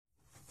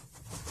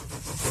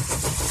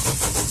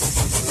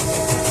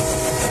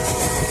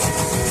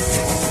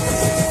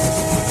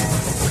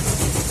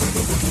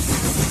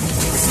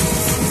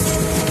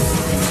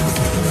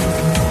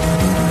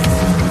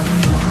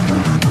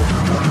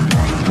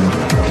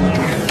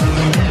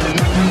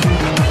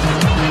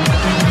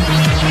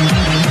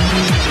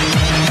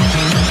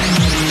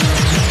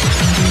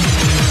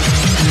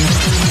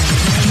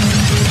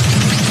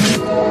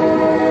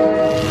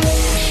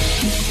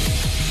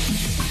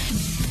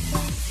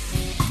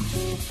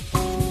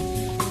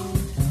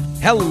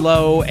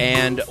Hello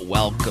and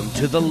welcome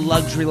to the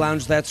Luxury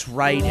Lounge. That's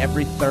right,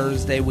 every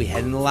Thursday we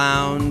head in the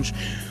lounge,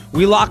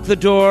 we lock the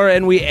door,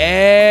 and we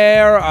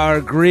air our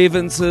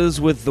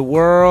grievances with the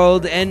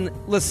world. And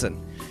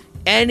listen,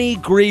 any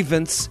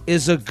grievance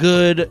is a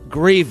good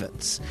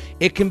grievance.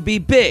 It can be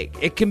big,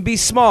 it can be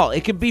small,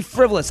 it can be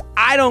frivolous.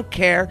 I don't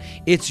care.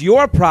 It's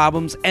your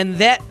problems. And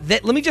that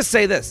let me just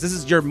say this. This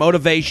is your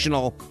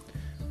motivational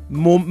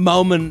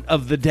moment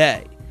of the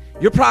day.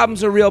 Your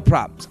problems are real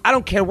problems. I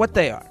don't care what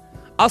they are.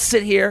 I'll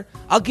sit here.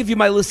 I'll give you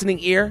my listening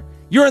ear.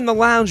 You're in the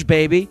lounge,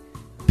 baby.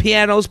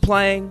 Piano's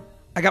playing.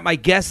 I got my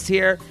guests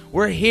here.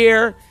 We're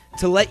here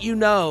to let you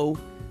know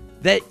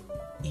that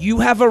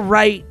you have a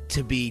right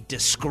to be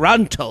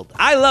disgruntled.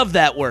 I love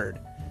that word,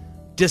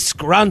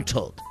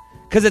 disgruntled,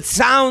 because it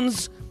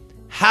sounds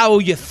how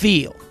you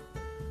feel.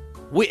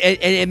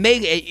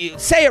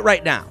 Say it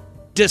right now,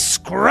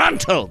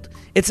 disgruntled.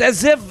 It's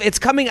as if it's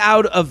coming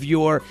out of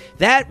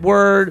that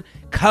word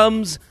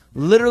comes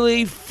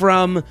literally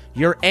from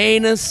your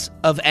anus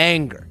of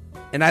anger,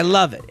 and I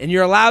love it. And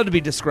you're allowed to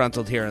be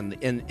disgruntled here in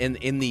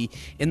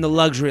the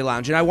Luxury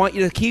Lounge. And I want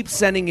you to keep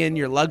sending in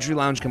your Luxury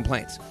Lounge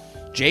complaints.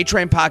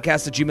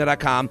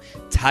 jtrainpodcast@gmail.com.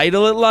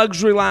 Title it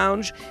Luxury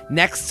Lounge.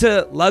 Next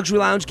to Luxury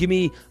Lounge, give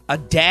me a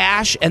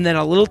dash and then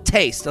a little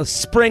taste, a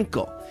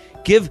sprinkle.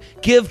 Give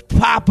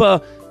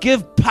Papa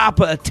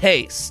a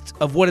taste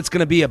of what it's going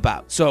to be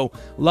about. So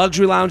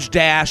Luxury Lounge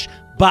dash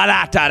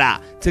ba-da-da-da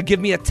to give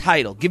me a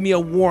title, give me a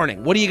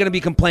warning. What are you going to be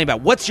complaining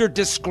about? What's your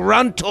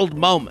disgruntled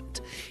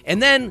moment?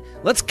 And then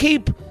let's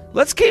keep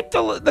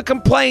the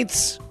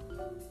complaints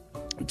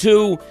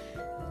to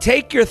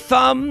take your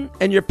thumb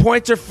and your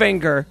pointer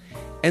finger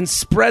and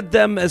spread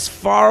them as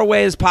far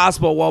away as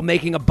possible while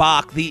making a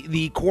box,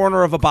 the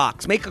corner of a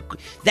box.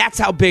 That's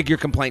how big your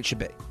complaint should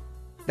be.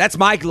 That's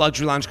my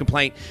Luxury Lounge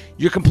complaint.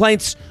 Your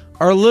complaints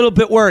are a little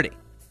bit wordy.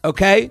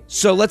 Okay,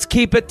 so let's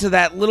keep it to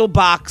that little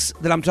box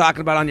that I'm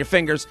talking about on your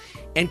fingers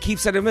and keep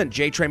sending them in.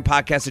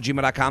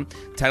 jtrainpodcast@gmail.com.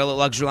 Title it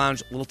Luxury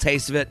Lounge, a little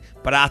taste of it,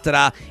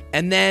 ba-da-da-da.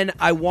 And then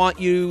I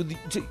want you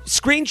to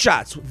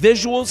screenshots,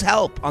 visuals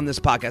help on this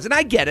podcast. And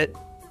I get it.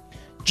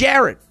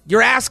 Jared,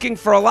 you're asking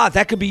for a lot.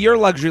 That could be your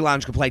Luxury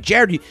Lounge complaint.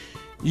 Jared,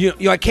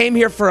 I came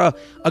here for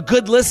a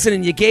good listen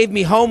and you gave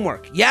me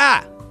homework.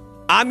 Yeah,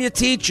 I'm your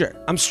teacher.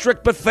 I'm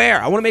strict but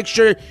fair. I want to make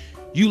sure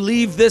you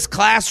leave this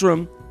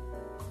classroom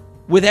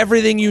with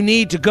everything you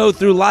need to go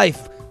through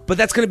life. But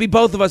that's going to be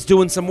both of us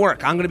doing some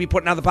work. I'm going to be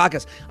putting out the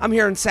podcast. I'm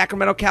here in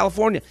Sacramento,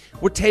 California.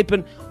 We're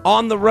taping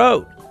on the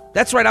road.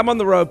 That's right, I'm on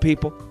the road,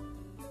 people.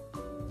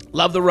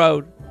 Love the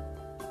road.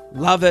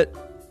 Love it.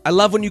 I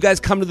love when you guys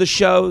come to the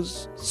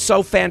shows.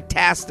 So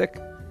fantastic.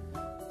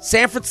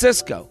 San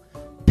Francisco,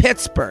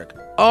 Pittsburgh,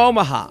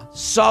 Omaha,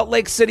 Salt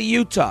Lake City,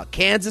 Utah,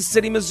 Kansas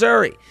City,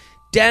 Missouri,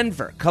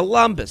 Denver,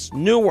 Columbus,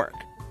 Newark,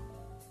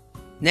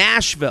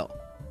 Nashville,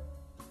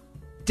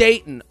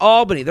 Dayton,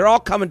 Albany. They're all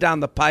coming down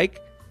the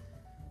pike.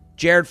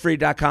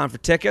 JaredFree.com for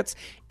tickets.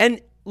 And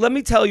let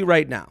me tell you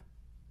right now,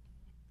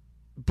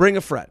 bring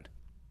a friend,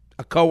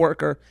 a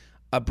coworker,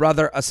 a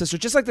brother, a sister,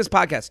 just like this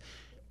podcast.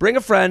 Bring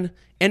a friend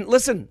and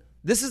listen.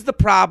 This is the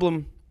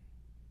problem.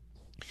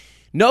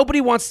 Nobody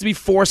wants to be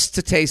forced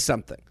to taste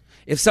something.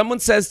 If someone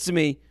says to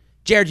me,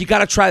 Jared, you got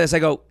to try this, I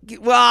go,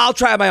 well, I'll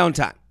try it my own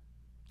time.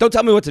 Don't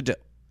tell me what to do.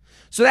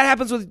 So that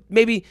happens with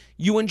maybe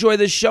you enjoy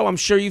this show. I'm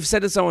sure you've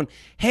said to someone,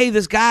 hey,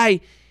 this guy,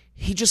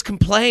 he just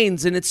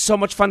complains and it's so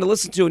much fun to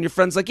listen to. And your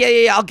friend's like,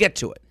 yeah, I'll get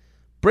to it.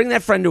 Bring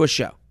that friend to a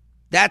show.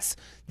 That's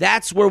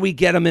where we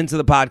get them into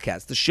the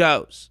podcast. The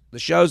shows.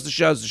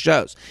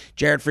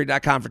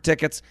 JaredFree.com for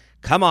tickets.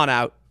 Come on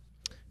out.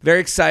 Very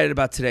excited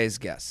about today's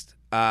guest.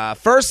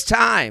 First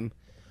time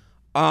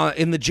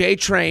in the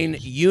J-Train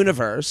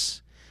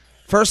universe.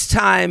 First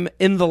time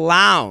in the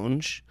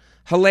lounge.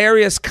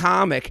 Hilarious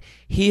comic.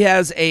 He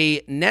has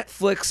a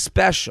Netflix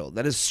special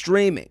that is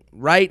streaming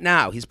right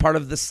now. He's part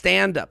of the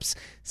Stand-Ups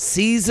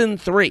Season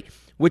 3,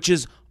 which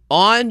is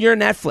on your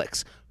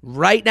Netflix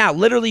right now.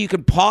 Literally, you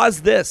can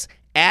pause this,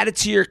 add it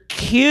to your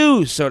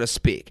queue, so to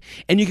speak,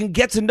 and you can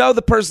get to know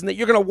the person that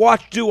you're going to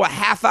watch do a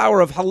half hour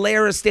of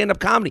hilarious stand-up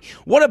comedy.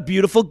 What a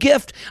beautiful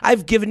gift.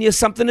 I've given you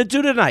something to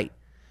do tonight.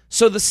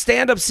 So the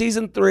Stand-Up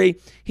Season 3,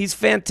 he's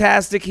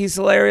fantastic. He's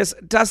hilarious.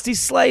 Dusty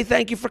Slay,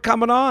 thank you for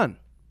coming on.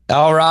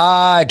 All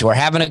right. We're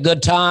having a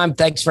good time.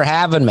 Thanks for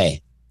having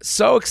me.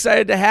 So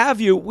excited to have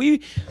you.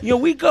 We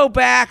go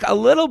back a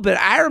little bit.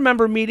 I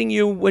remember meeting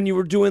you when you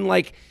were doing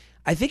I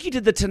think you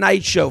did the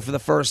Tonight Show for the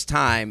first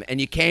time and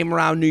you came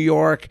around New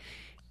York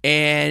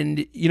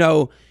and,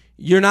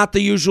 you're not the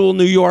usual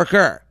New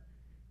Yorker.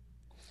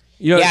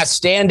 Yeah,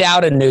 stand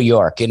out in New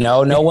York.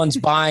 No one's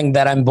buying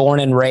that I'm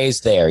born and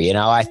raised there.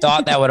 I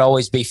thought that would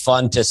always be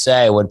fun to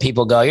say when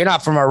people go, you're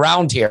not from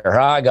around here,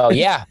 huh? I go,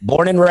 yeah,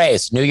 born and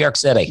raised, New York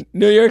City.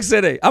 New York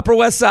City, Upper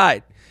West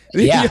Side.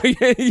 Yeah.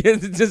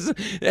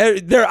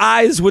 Their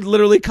eyes would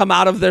literally come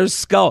out of their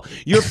skull.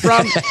 You're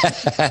from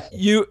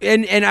you,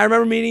 and I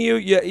remember meeting you.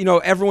 You know,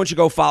 everyone should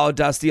go follow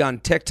Dusty on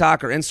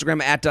TikTok or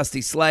Instagram at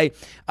Dusty Slay.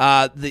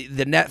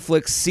 The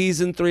Netflix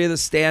season 3 of the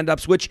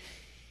stand-ups, which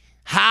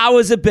How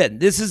has it been?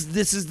 This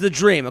is the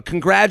dream.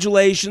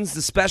 Congratulations.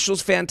 The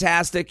special's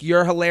fantastic.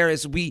 You're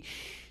hilarious.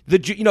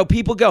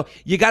 People go,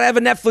 you got to have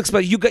a Netflix,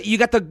 but you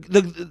got the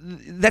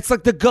that's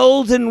like the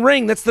golden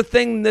ring. That's the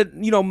thing that,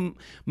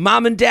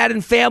 mom and dad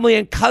and family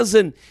and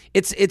cousin,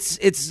 it's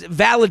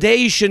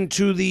validation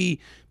to the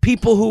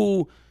people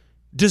who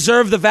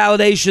deserve the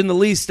validation the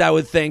least, I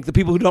would think. The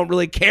people who don't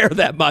really care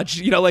that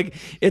much.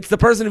 It's the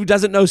person who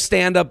doesn't know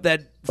stand-up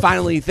that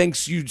finally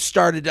thinks you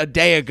started a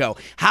day ago.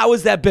 How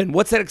has that been?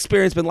 What's that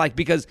experience been like?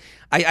 Because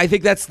I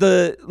think that's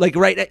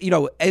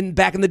and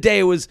back in the day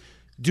it was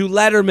do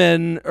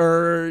Letterman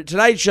or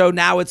Tonight Show.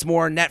 Now it's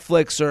more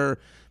Netflix or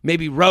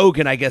maybe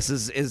Rogan, I guess,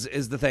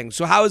 is the thing.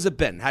 So how has it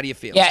been? How do you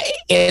feel? Yeah,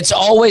 it's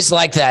always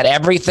like that.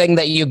 Everything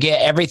that you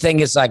get, everything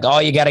is like, oh,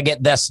 you got to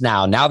get this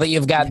now. Now that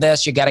you've got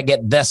this, you got to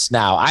get this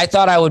now. I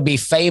thought I would be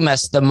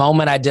famous the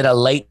moment I did a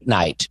late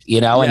night,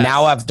 and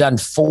now I've done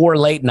 4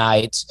 late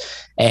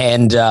nights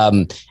and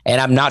I'm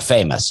not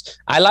famous.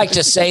 I like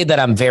to say that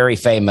I'm very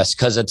famous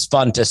because it's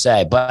fun to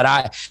say,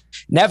 but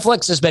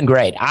Netflix has been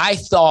great. I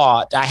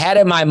had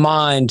in my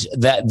mind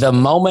that the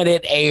moment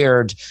it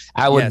aired,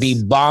 I would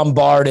be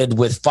bombarded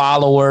with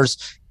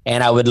followers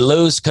and I would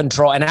lose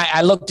control. And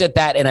I looked at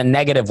that in a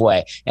negative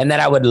way, and then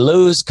I would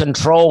lose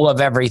control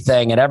of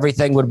everything and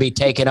everything would be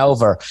taken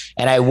over.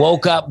 And I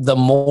woke up the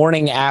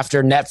morning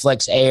after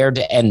Netflix aired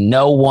and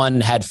no one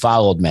had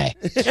followed me.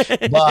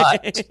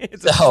 But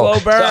so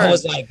I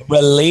was like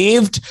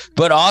relieved,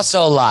 but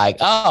also like,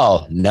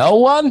 oh, no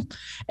one.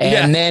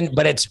 And then,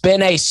 but it's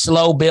been a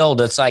slow build.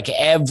 It's like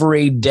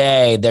every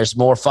day there's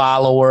more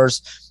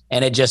followers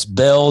and it just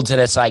builds.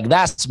 And it's like,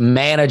 that's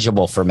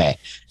manageable for me.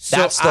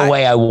 That's the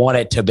way I want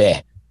it to be.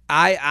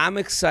 I'm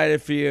excited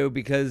for you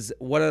because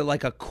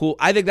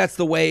I think that's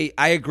the way.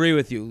 I agree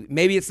with you.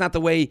 Maybe it's not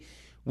the way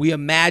we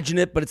imagine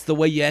it, but it's the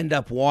way you end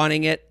up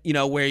wanting it,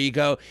 where you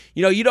go,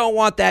 you don't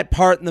want that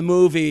part in the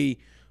movie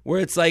where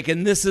it's like,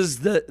 and this is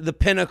the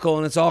pinnacle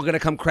and it's all going to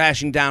come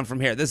crashing down from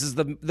here. This is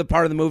the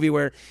part of the movie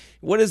where,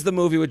 what is the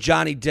movie with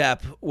Johnny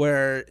Depp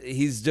where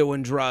he's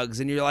doing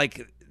drugs and you're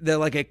like, they're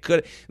like, it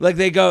could, like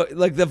they go,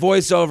 like the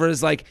voiceover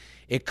is like,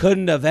 it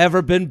couldn't have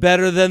ever been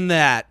better than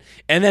that.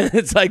 And then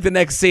it's like the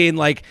next scene,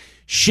 like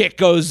shit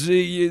goes.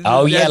 The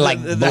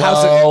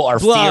house or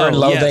Fear and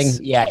Loathing. Yes.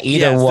 Yeah,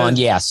 either one.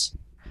 Yes.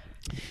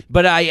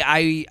 But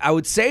I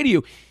would say to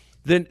you,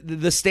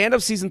 the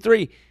stand-up season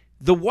 3,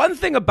 the one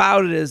thing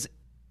about it is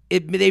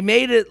they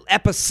made it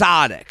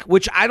episodic,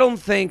 which I don't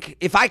think,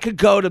 if I could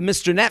go to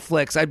Mr.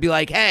 Netflix, I'd be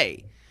like,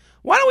 hey,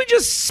 why don't we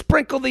just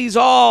sprinkle these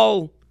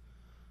all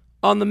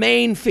on the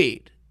main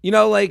feed? Do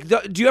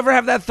you ever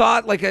have that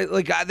thought? Like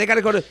they got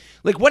to go to,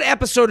 like, what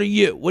episode are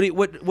you?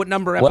 What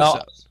number episode?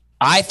 Well,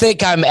 I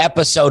think I'm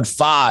episode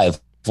 5,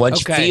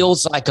 which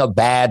feels like a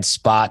bad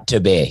spot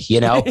to be,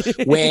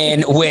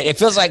 when it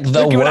feels like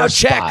the worst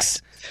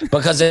spot.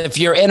 Because if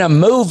you're in a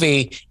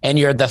movie and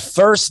you're the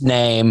first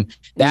name,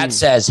 that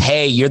says,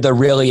 hey, you're the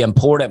really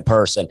important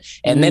person.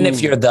 And then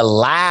if you're the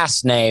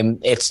last name,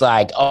 it's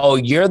like, oh,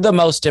 you're the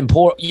most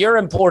important. You're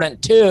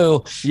important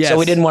too. Yes. So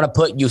we didn't want to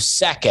put you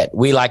second.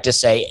 We like to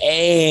say,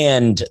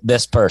 and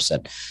this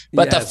person.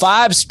 But the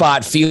 5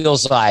 spot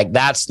feels like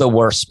that's the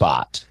worst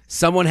spot.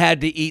 Someone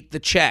had to eat the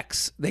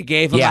checks. They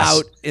gave them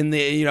out in the,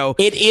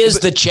 It is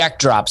the check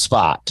drop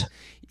spot.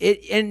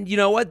 And you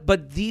know what?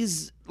 But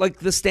these, like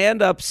the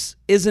stand-ups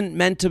isn't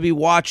meant to be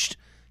watched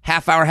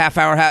half hour.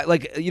 I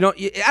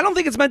don't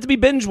think it's meant to be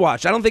binge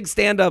watched. I don't think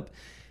stand-up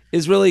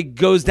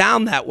goes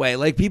down that way.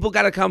 Like, people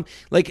got to come,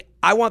 like,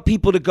 I want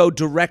people to go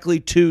directly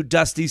to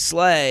Dusty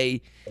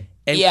Slay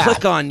and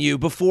click on you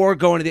before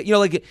going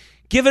to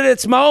give it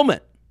its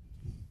moment.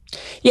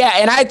 Yeah,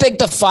 and I think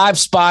the 5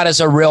 spot is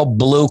a real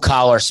blue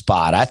collar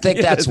spot. I think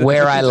that's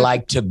where I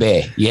like to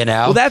be,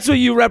 Well, that's what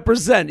you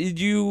represent.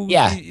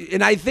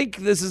 And I think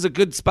this is a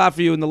good spot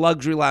for you in the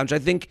luxury lounge. I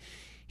think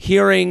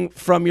hearing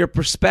from your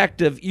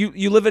perspective,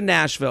 you live in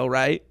Nashville,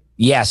 right?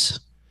 Yes.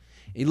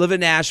 You live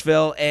in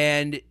Nashville,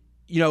 and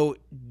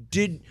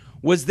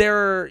was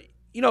there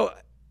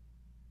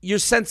your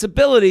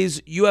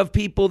sensibilities? You have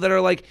people that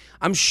are like,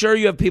 I'm sure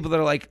you have people that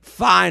are like,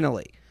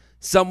 finally,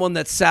 someone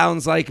that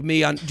sounds like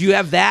me. Do you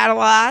have that a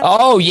lot?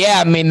 Oh,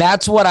 yeah. I mean,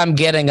 that's what I'm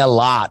getting a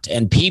lot,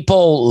 and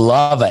people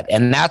love it.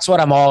 And that's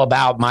what I'm all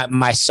about.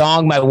 My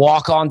song, my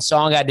walk-on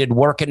song, I did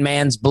Working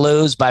Man's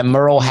Blues by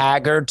Merle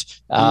Haggard.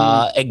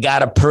 It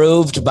got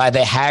approved by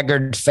the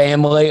Haggard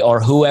family or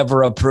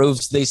whoever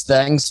approves these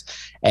things.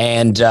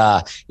 And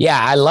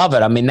I love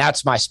it. I mean,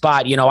 that's my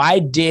spot. I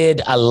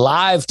did a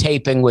live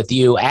taping with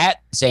you at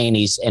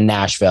Zany's in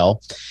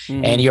Nashville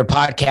and your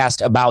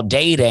podcast about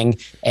dating.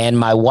 And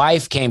my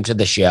wife came to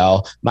the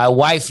show. My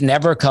wife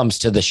never comes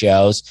to the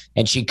shows,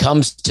 and she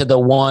comes to the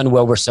one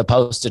where we're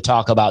supposed to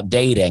talk about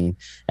dating.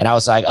 And I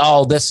was like,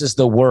 oh, this is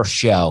the worst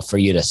show for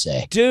you to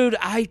see. Dude,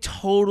 I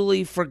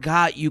totally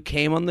forgot you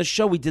came on the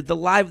show. We did the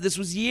live. This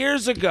was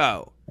years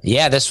ago.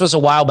 Yeah, this was a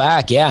while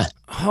back. Yeah.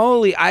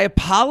 Holy, I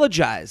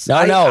apologize.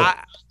 No.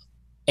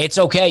 It's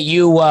okay.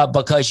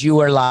 Because you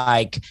were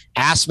like,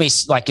 asked me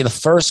like the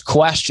first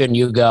question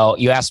you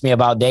asked me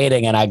about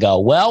dating, and I go,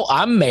 well,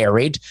 I'm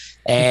married.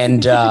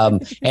 And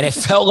it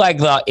felt like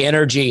the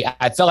energy,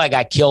 I felt like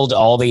I killed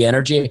all the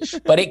energy,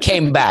 but it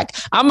came back.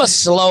 I'm a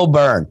slow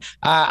burn.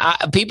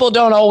 People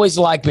don't always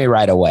like me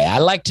right away. I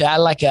like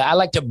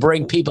to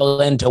bring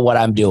people into what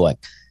I'm doing.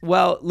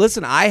 Well,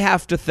 listen, I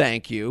have to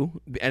thank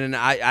you. And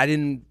I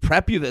didn't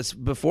prep you this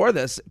before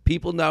this.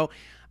 People know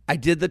I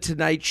did the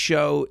Tonight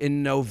Show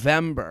in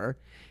November,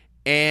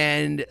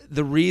 and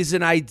the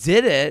reason I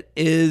did it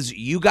is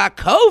you got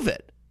COVID.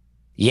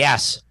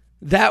 Yes.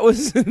 They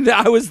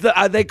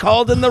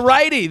called in the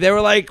righty. They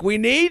were like, we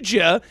need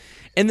you.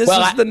 And this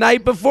was the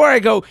night before. I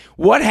go,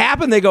 what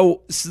happened? They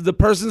go, the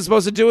person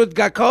supposed to do it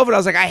got COVID. I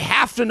was like, I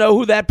have to know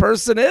who that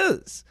person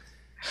is.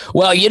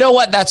 Well, you know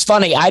what? That's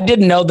funny. I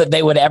didn't know that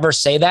they would ever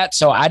say that,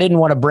 so I didn't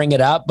want to bring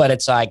it up. But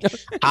it's like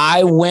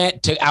I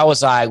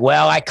was like,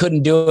 well, I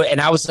couldn't do it.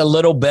 And I was a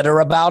little bitter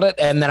about it.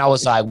 And then I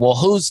was like, well,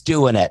 who's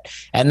doing it?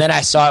 And then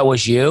I saw it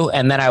was you.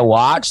 And then I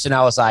watched and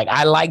I was like,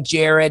 I like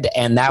Jared.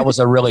 And that was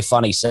a really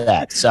funny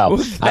set. So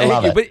I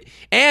love it.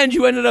 And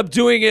you ended up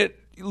doing it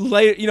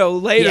later.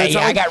 Yeah,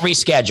 I got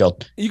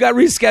rescheduled. You got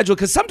rescheduled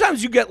because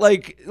sometimes you get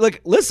like,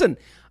 listen,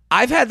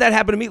 I've had that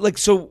happen to me. Like,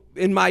 so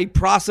in my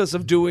process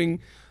of doing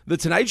the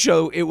Tonight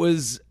Show,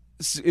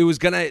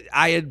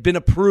 I had been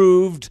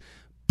approved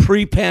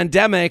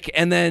pre-pandemic,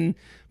 and then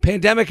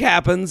pandemic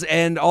happens,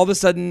 and all of a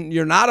sudden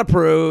you're not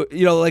approved,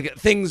 like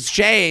things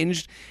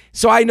changed.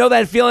 So I know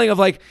that feeling of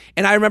like,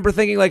 and I remember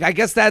thinking like, I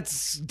guess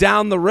that's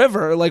down the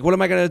river. Like, what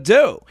am I going to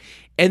do?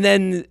 And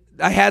then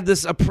I had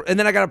this, and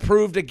then I got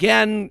approved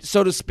again,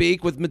 so to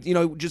speak, with,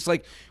 just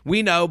like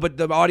we know, but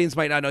the audience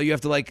might not know. You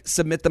have to like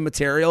submit the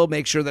material,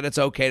 make sure that it's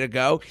okay to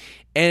go.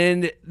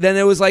 And then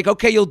it was like,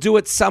 okay, you'll do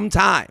it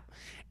sometime.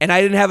 And I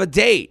didn't have a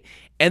date.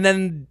 And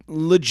then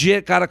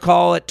legit got a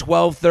call at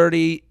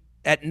 12:30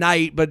 at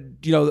night, but,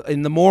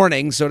 in the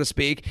morning, so to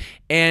speak.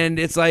 And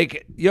it's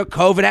like,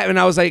 COVID happened. And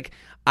I was like,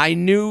 I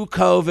knew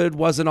COVID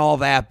wasn't all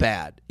that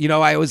bad.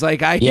 I was like,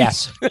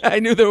 yes.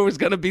 I knew there was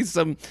going to be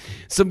some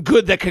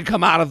good that could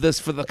come out of this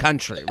for the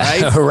country,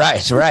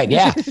 right? Right.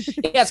 Yeah.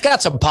 Yeah, it's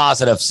got some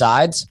positive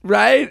sides.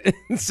 Right?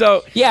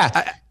 So,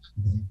 yeah.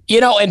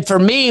 And for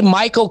me,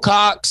 Michael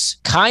Cox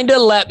kind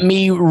of let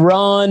me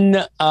run.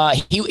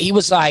 He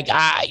was like,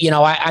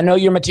 I know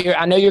your material.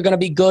 I know you're going to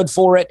be good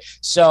for it.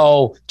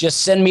 So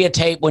just send me a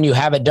tape when you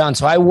have it done.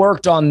 So I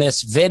worked on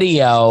this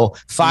video,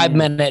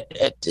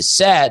 5-minute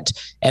set,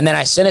 and then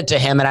I sent it to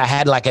him, and I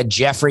had like a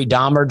Jeffrey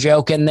Dahmer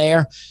joke in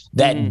there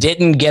that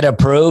didn't get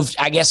approved.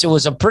 I guess it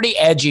was a pretty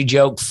edgy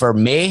joke for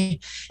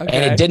me, and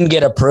it didn't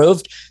get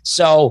approved.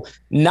 So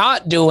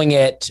not doing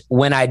it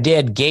when I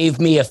did gave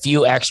me a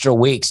few extra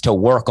weeks to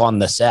work on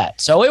the set.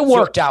 So it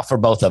worked out for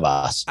both of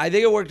us. I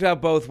think it worked out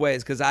both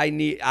ways because I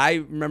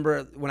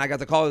remember when I got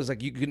the call, it was like,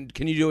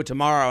 can you do it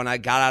tomorrow? And I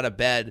got out of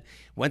bed,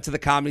 went to the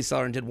Comedy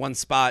Cellar and did one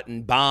spot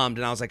and bombed.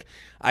 And I was like,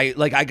 I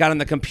got on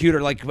the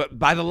computer, like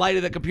by the light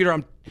of the computer,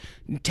 I'm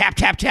tap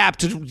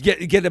to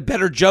get a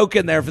better joke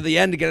in there for the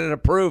end to get it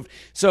approved.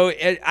 So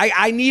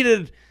I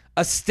needed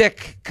a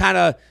stick kind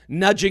of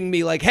nudging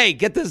me like, hey,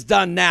 get this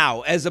done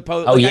now, as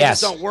opposed I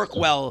just don't work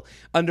well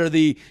under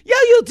the,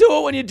 you'll do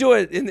it when you do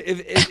it.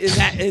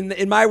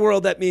 In my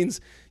world, that means,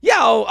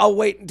 I'll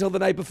wait until the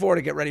night before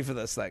to get ready for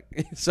this thing.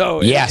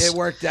 So it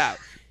worked out.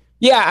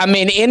 Yeah, I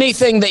mean,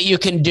 anything that you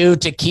can do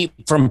to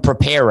keep from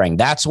preparing,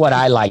 that's what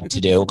I like to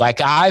do. Like,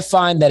 I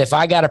find that if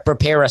I got to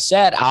prepare a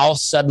set, I'll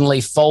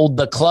suddenly fold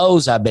the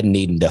clothes I've been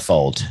needing to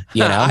fold,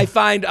 I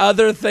find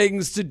other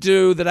things to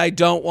do that I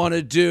don't want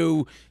to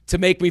do to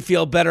make me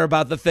feel better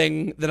about the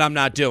thing that I'm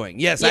not doing.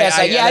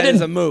 That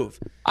is a move.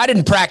 I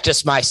didn't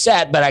practice my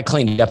set, but I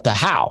cleaned up the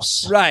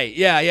house. Right,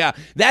 yeah.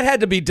 That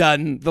had to be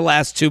done the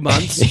last 2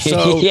 months,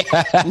 so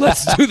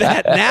let's do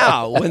that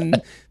now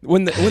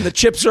when the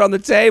chips are on the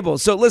table.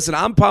 So listen,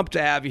 I'm pumped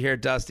to have you here,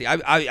 Dusty.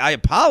 I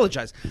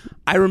apologize.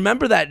 I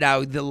remember that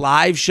now, the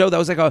live show. That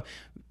was like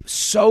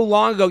so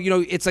long ago.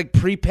 It's like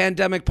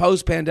pre-pandemic,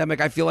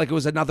 post-pandemic. I feel like it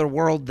was another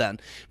world then.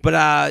 But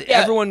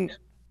everyone...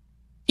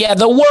 Yeah,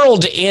 the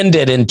world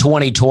ended in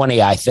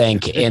 2020, I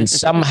think, and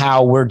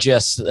somehow we're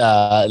just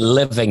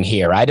living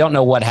here. I don't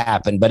know what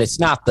happened, but it's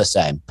not the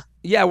same.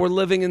 Yeah, we're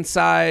living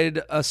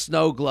inside a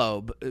snow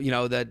globe,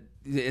 that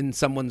in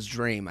someone's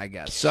dream, I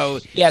guess. So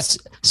yes,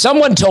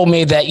 someone told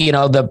me that,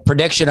 the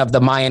prediction of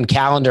the Mayan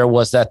calendar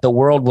was that the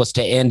world was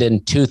to end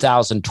in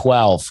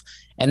 2012,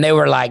 and they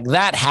were like,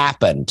 that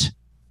happened.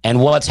 And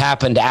what's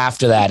happened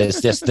after that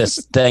is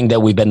this thing that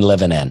we've been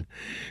living in.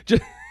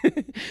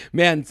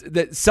 Man,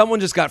 someone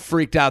just got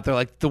freaked out. They're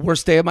like, the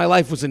worst day of my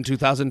life was in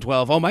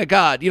 2012. Oh my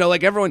God.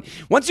 Like everyone,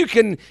 once you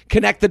can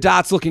connect the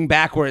dots looking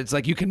backwards,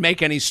 like you can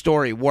make any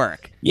story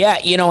work. Yeah.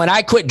 And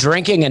I quit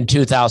drinking in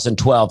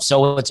 2012.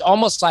 So it's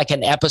almost like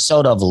an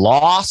episode of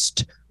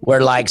Lost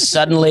where like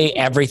suddenly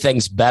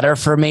everything's better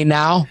for me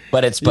now,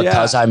 but it's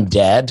because I'm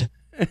dead.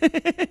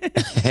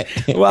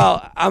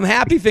 Well, I'm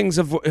happy things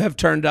have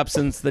turned up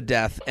since the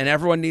death, and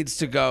everyone needs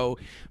to go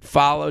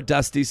follow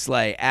Dusty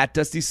Slay at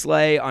Dusty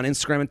Slay on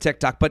Instagram and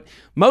TikTok. But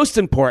most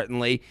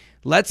importantly,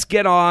 let's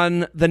get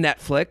on the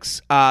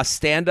Netflix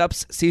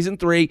Stand-Ups Season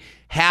 3.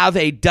 Have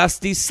a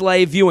Dusty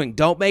Slay viewing.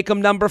 Don't make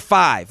him number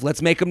 5.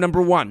 Let's make him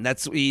number 1.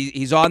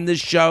 He's on this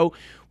show.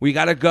 We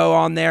got to go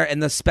on there,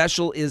 and the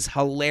special is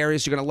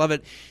hilarious. You're going to love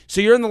it. So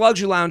you're in the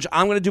Luxury Lounge.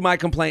 I'm going to do my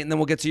complaint, and then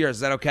we'll get to yours.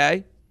 Is that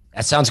okay?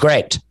 That sounds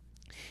great.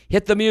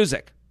 Hit the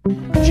music.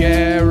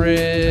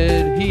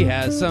 Jared, he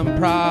has some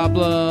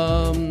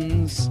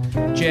problems.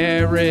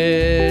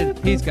 Jared,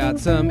 he's got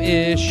some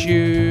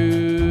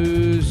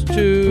issues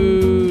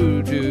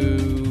to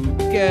do.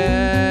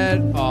 Get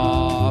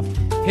off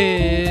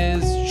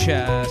his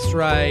chest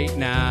right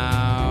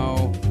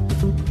now.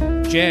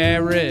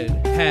 Jared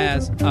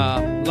has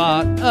a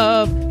lot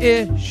of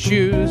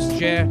issues.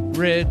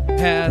 Jared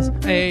has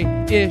a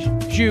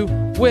issue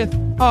with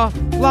a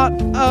lot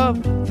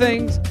of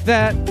things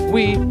that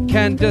we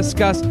can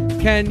discuss.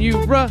 Can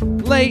you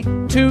relate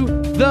to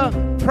the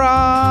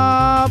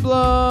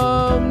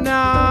problem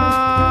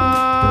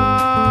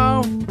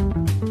now?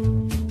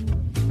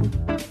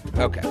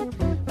 Okay.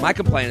 My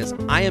complaint is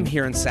I am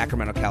here in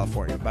Sacramento,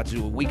 California. I'm about to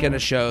do a weekend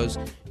of shows.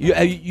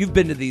 You've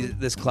been to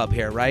this club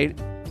here, right?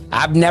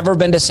 I've never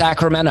been to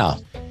Sacramento.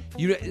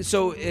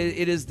 So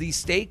it is the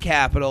state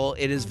capital.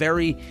 It is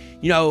very,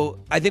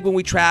 I think when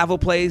we travel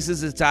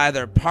places, it's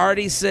either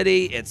party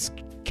city, it's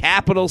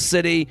capital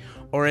city,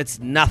 or it's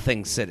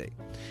nothing city.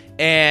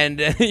 And,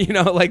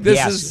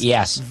 this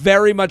is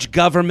very much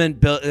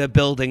government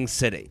building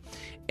city.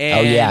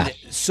 And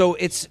so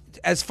it's,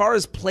 as far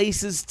as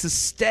places to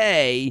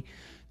stay,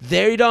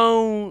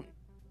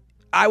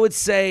 I would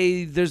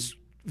say there's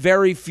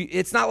very few.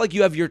 It's not like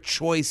you have your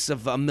choice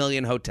of a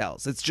million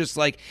hotels. It's just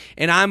like,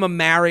 and I'm a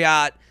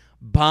Marriott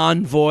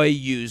Bonvoy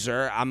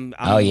user. I'm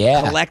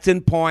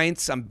collecting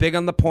points. I'm big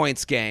on the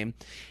points game.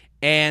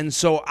 And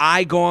so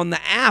I go on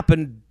the app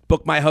and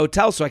book my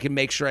hotel so I can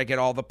make sure I get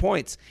all the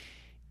points.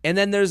 And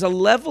then there's a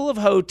level of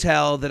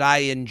hotel that I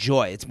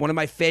enjoy. It's one of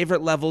my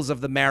favorite levels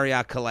of the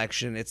Marriott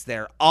collection. It's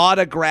their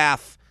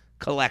autograph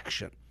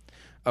collection.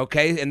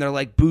 Okay? And they're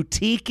like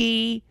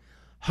boutique-y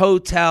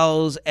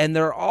hotels, and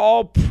they're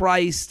all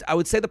priced. I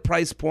would say the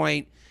price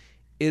point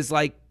is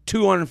like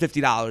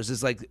 $250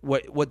 is like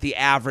what the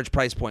average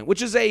price point,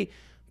 which is a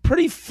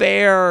pretty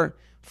fair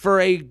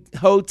for a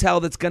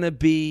hotel that's going to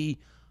be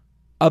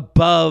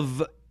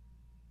above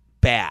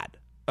bad.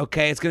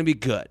 Okay, it's going to be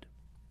good.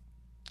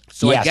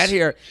 So yes.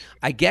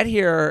 I get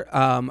here,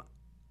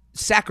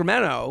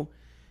 Sacramento.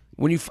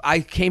 I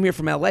came here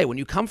from LA. When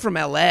you come from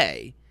LA,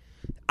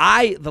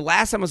 the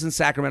last time I was in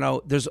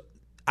Sacramento,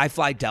 I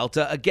fly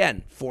Delta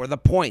again for the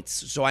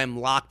points. So I'm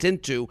locked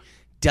into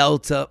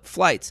Delta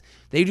flights.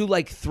 They do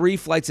like 3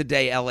 flights a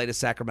day, LA to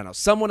Sacramento.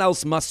 Someone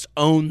else must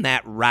own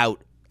that route,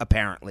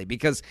 apparently,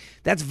 because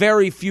that's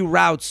very few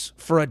routes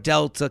for a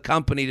Delta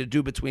company to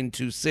do between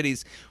 2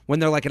 cities when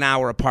they're like an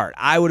hour apart.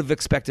 I would have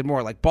expected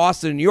more. Like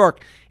Boston and New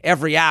York,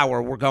 every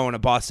hour we're going to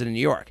Boston and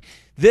New York.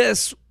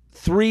 This,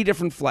 3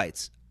 different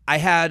flights.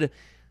 The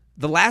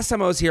last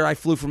time I was here, I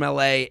flew from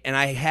LA, and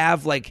I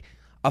have like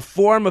a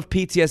form of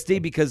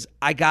PTSD because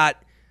I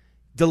got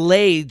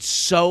delayed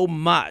so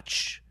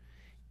much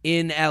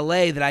in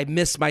LA that I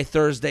missed my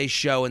Thursday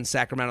show in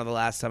Sacramento the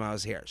last time I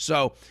was here.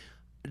 So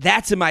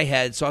that's in my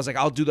head. So I was like,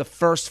 I'll do the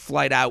first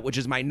flight out, which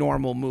is my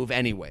normal move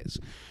anyways.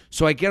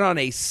 So I get on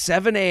a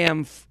 7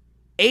 a.m.,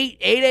 8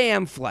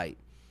 a.m. flight.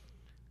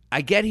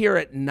 I get here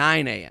at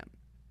 9 a.m.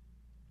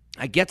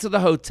 I get to the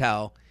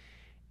hotel,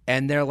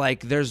 and they're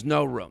like, there's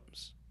no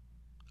rooms.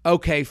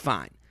 Okay,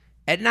 fine.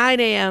 At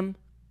 9 a.m.,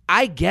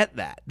 I get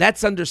that.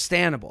 That's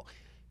understandable.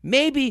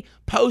 Maybe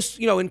post,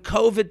 in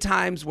COVID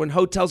times when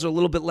hotels are a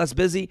little bit less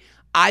busy,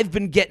 I've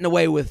been getting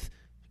away with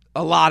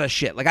a lot of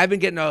shit. Like I've been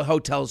getting to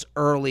hotels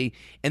early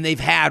and they've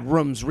had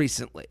rooms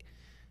recently.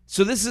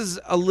 So this is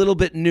a little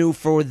bit new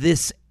for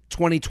this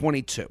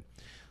 2022.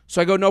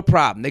 So I go, no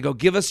problem. They go,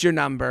 give us your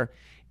number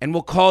and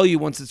we'll call you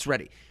once it's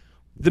ready.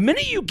 The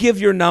minute you give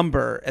your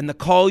number and the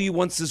call you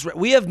once it's ready,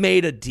 we have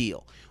made a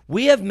deal.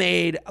 We have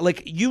made,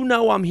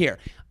 I'm here.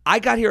 I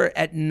got here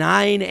at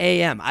 9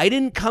 a.m. I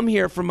didn't come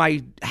here from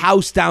my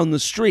house down the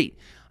street.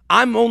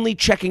 I'm only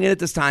checking in at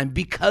this time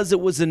because it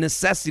was a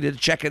necessity to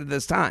check in at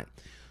this time.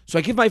 So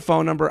I give my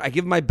phone number, I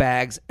give my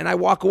bags, and I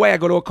walk away. I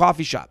go to a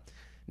coffee shop.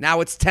 Now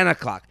it's 10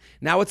 o'clock.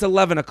 Now it's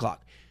 11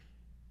 o'clock.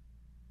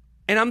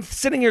 And I'm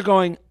sitting here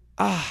going,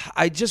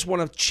 I just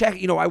want to check.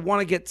 I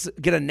want to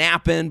get a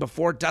nap in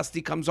before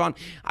Dusty comes on.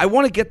 I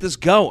want to get this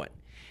going.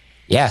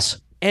 Yes.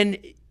 And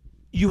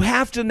you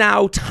have to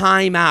now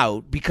time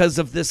out because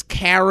of this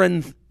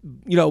Karen,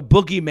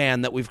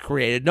 boogeyman that we've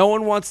created. No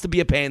one wants to be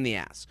a pain in the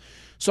ass.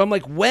 So I'm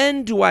like,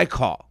 when do I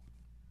call?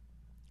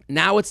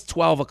 Now it's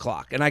 12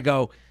 o'clock. And I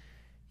go,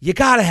 you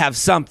got to have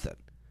something.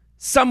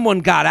 Someone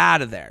got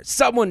out of there.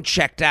 Someone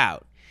checked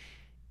out.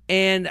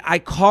 And I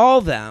call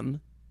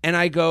them and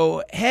I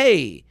go,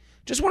 hey,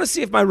 just want to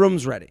see if my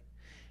room's ready.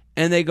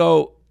 And they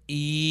go,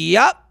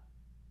 yep,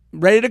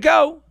 ready to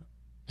go.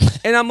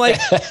 And I'm like,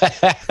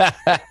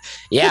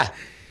 yeah,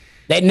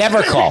 they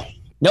never call.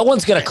 No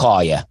one's going to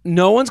call you.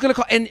 No one's going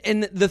to call.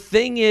 And the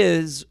thing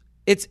is,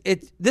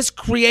 this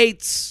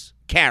creates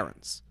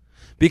Karens,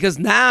 because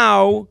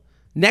now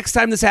next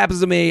time this happens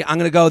to me, I'm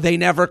going to go, they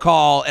never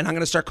call, and I'm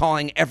going to start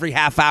calling every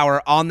half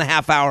hour on the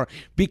half hour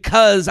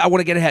because I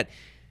want to get ahead.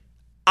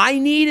 I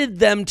needed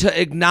them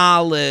to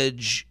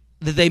acknowledge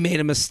that they made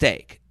a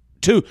mistake.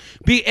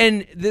 We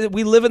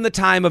live in the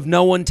time of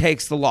no one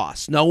takes the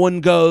loss. No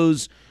one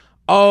goes,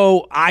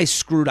 oh, I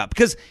screwed up.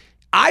 Because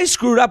I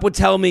screwed up would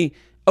tell me,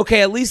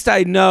 okay, at least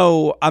I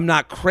know I'm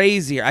not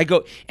crazy. I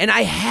go, and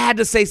I had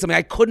to say something.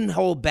 I couldn't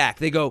hold back.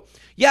 They go,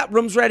 yeah,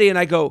 room's ready. And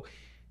I go,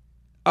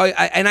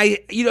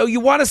 you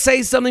want to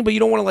say something, but you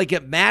don't want to like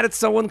get mad at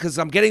someone because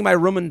I'm getting my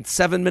room in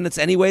 7 minutes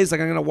anyways.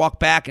 Like I'm going to walk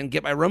back and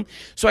get my room.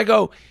 So I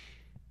go,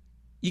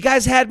 you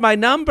guys had my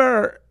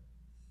number.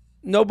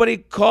 Nobody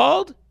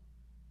called?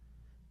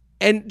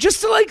 And just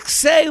to like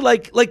say,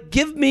 like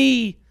give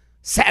me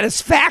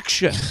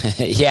satisfaction.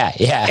 Yeah.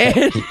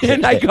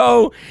 And I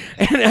go,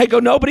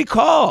 nobody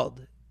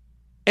called.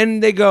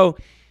 And they go,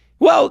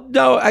 well,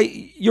 no,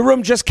 your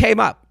room just came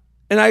up.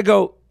 And I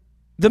go,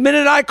 the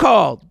minute I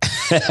called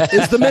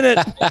is the minute.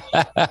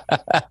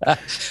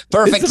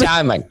 Perfect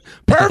timing.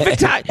 Perfect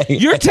time.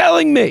 You're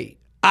telling me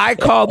I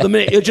called the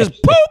minute. It just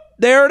poop.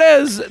 There it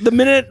is. The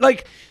minute,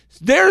 like,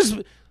 there's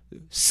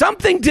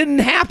something didn't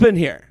happen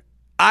here.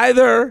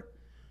 Either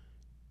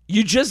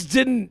you just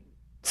didn't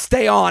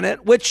stay on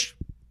it, which,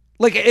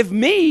 like, if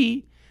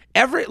me,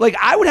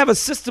 I would have a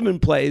system in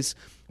place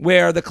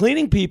where the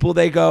cleaning people,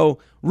 they go,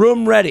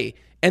 room ready,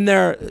 and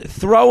they're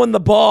throwing the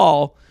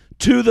ball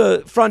to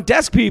the front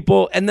desk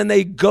people, and then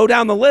they go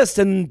down the list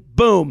and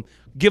boom,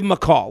 give them a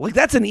call. Like,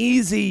 that's an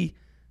easy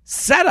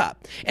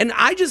setup. And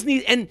I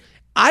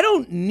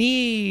don't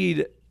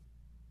need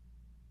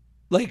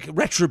like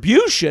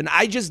retribution.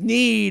 I just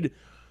need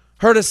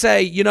her to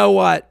say, you know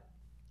what?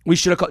 We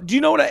should have called. Do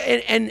you know what?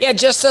 Yeah,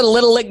 just a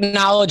little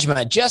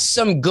acknowledgement. Just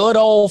some good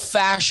old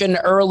fashioned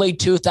early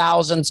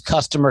 2000s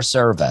customer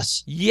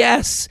service.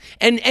 Yes.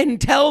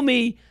 And tell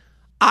me,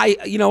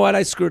 you know what?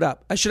 I screwed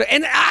up. I should have.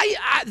 And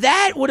I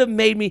that would have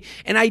made me.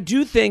 And I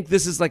do think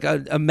this is like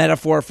a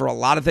metaphor for a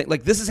lot of things.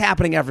 Like, this is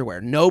happening everywhere.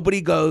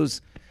 Nobody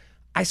goes,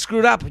 I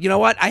screwed up. You know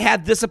what? I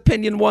had this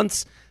opinion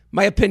once.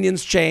 My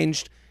opinion's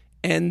changed,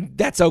 and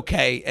that's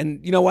okay.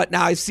 And you know what?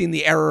 Now I've seen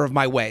the error of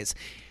my ways.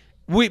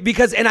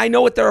 And I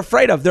know what they're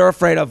afraid of. They're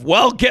afraid of,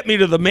 well, get me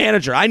to the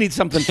manager. I need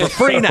something for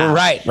free now.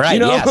 Right. You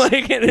know,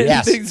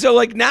 yes. Yes. So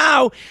like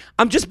now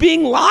I'm just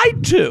being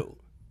lied to.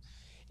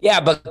 Yeah,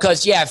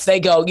 because if they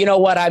go, you know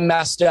what, I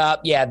messed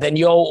up. Yeah, then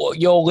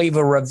you'll leave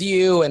a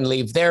review and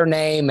leave their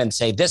name and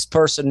say this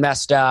person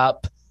messed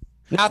up.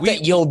 Not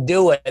that you'll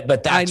do it,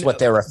 but that's what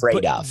they're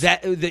afraid of.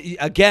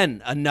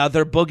 Again,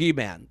 another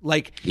boogeyman.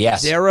 Like,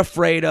 yes. They're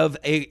afraid of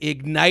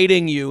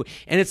igniting you.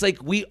 And it's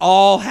like, we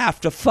all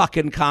have to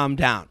fucking calm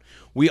down.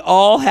 We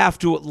all have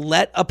to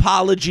let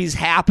apologies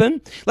happen.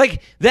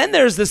 Like, then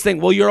there's this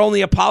thing, well, you're only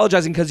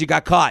apologizing because you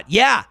got caught.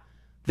 Yeah,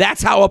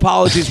 that's how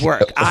apologies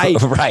work. I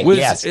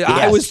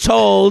was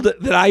told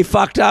that I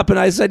fucked up, and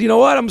I said, you know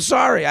what, I'm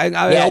sorry.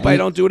 I hope I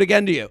don't do it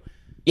again to you.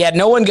 Yeah,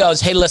 no one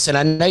goes, hey, listen,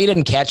 I know you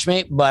didn't catch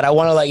me, but I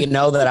want to let you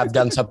know that I've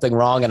done something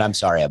wrong and I'm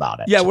sorry about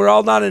it. Yeah, we're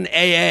all not in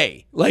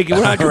AA. Like,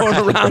 we're not going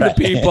around to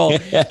people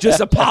just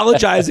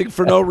apologizing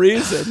for no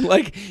reason.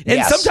 Like,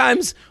 and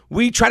sometimes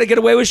we try to get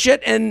away with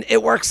shit and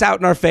it works out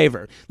in our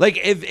favor. Like,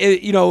 if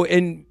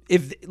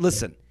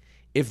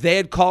they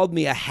had called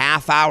me a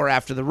half hour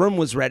after the room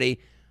was ready,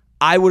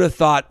 I would have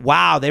thought,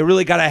 wow, they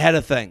really got ahead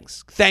of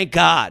things. Thank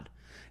God.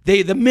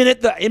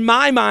 In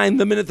my mind,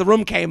 the minute the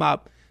room came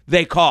up,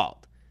 they called.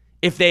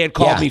 If they had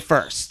called me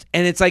first.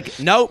 And it's like,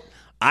 nope,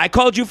 I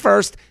called you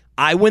first.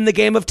 I win the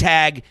game of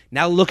tag.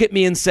 Now look at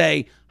me and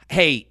say,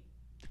 hey,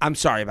 I'm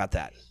sorry about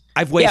that.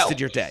 I've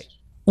wasted your day.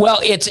 Well,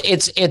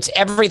 it's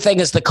everything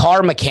is the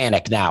car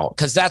mechanic now,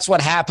 because that's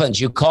what happens.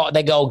 You call,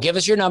 they go, give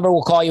us your number.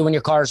 We'll call you when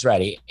your car's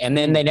ready. And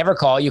then they never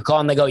call. You call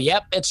and they go,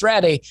 yep, it's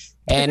ready.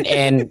 And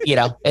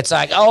it's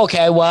like, oh,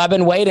 okay, well, I've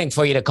been waiting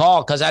for you to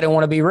call because I didn't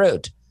want to be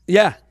rude.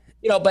 Yeah.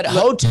 But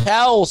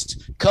hotels,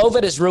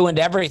 COVID has ruined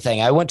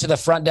everything. I went to the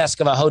front desk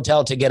of a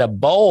hotel to get a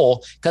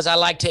bowl because I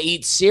like to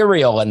eat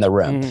cereal in the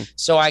room. Mm-hmm.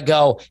 So I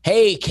go,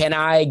 hey, can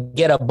I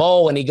get a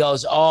bowl? And he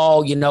goes,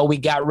 oh, we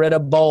got rid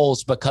of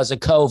bowls because of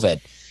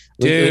COVID.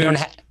 We don't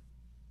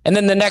and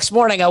then the next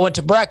morning I went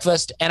to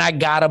breakfast and I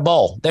got a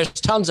bowl. There's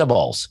tons of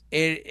bowls.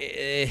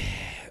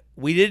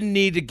 We didn't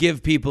need to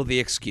give people the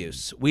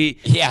excuse.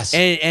 Yes.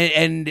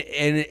 And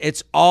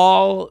it's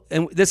all,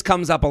 and this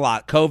comes up a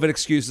lot. COVID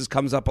excuses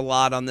comes up a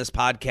lot on this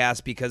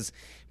podcast because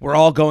we're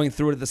all going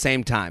through it at the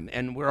same time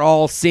and we're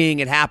all seeing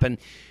it happen.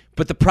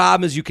 But the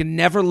problem is you can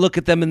never look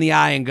at them in the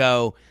eye and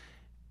go,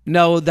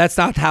 no, that's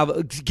not how.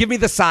 Give me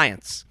the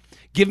science.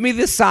 Give me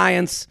the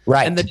science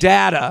and the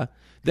data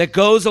that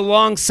goes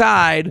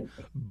alongside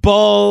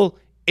bull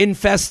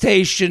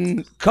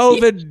infestation,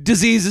 COVID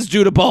diseases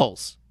due to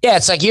bulls. Yeah,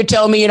 it's like you're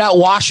telling me you're not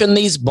washing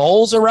these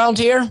bowls around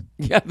here.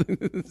 Yeah,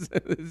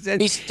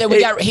 he said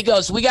he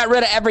goes, we got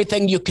rid of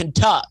everything you can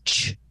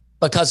touch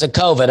because of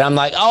COVID. I'm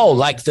like, oh,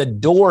 like the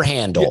door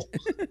handle.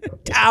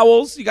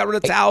 Towels. You got rid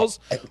of towels.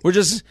 We're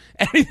just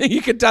anything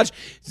you can touch.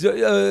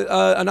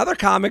 Another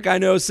comic I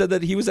know said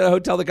that he was at a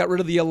hotel that got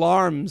rid of the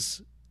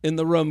alarms in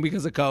the room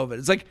because of COVID.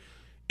 It's like,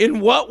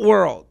 in what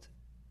world?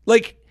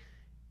 Like,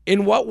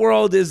 in what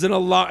world is an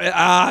alarm?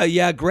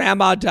 Yeah,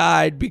 grandma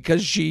died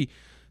because she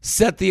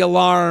set the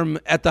alarm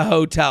at the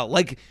hotel.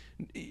 Like,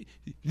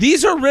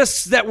 these are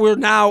risks that we're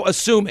now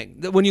assuming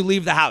that when you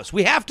leave the house,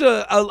 we have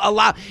to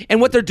allow. And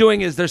what they're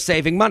doing is they're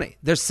saving money.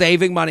 They're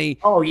saving money.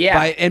 Oh yeah,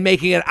 and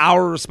making it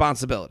our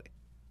responsibility.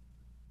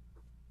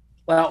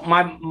 Well,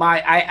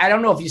 I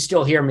don't know if you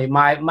still hear me.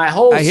 My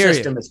whole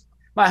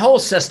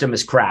system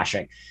is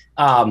crashing.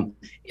 That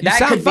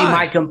could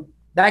be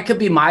that could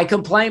be my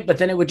complaint, but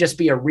then it would just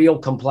be a real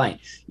complaint,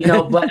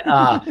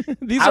 But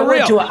these are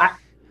real. I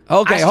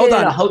hold on. Stayed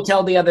at a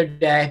hotel the other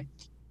day.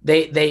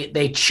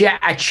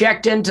 I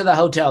checked into the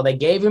hotel. They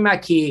gave me my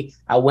key.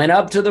 I went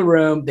up to the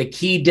room. The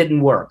key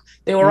didn't work.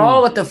 They were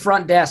all at the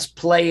front desk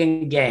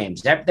playing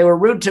games. They were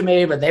rude to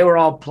me, but they were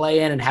all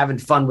playing and having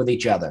fun with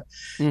each other.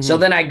 Mm-hmm. So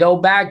then I go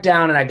back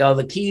down and I go,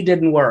 the key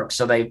didn't work.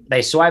 So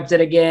they swiped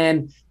it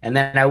again. And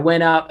then I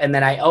went up and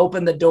then I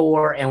opened the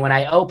door. And when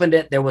I opened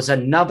it, there was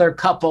another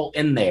couple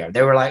in there.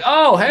 They were like,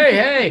 oh,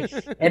 hey.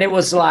 And it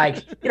was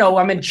like,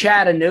 I'm in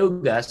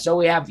Chattanooga. So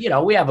we have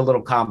a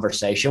little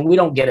conversation. We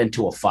don't get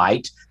into a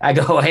fight. I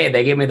go, hey,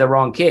 they gave me the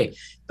wrong key.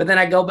 But then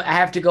I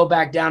have to go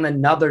back down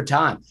another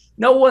time.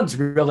 No one's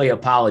really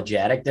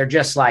apologetic. They're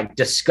just like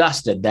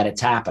disgusted that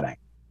it's happening.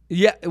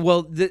 Yeah,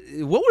 well,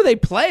 what were they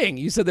playing?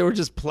 You said they were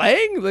just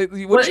playing,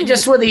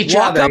 just with each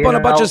other. Walk up on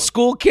a bunch of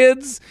school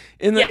kids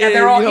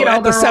they're all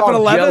at the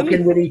 7-Eleven,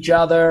 joking with each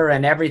other,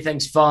 and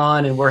everything's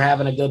fun, and we're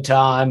having a good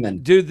time.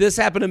 And dude, this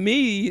happened to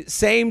me.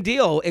 Same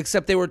deal,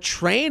 except they were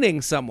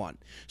training someone.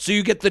 So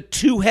you get the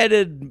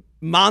two-headed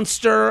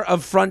monster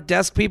of front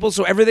desk people.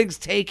 So everything's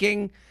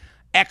taking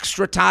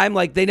extra time.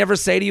 Like, they never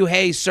say to you,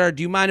 hey, sir,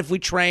 do you mind if we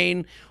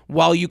train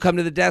while you come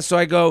to the desk? So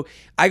I go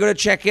to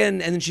check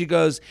in, and then she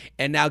goes,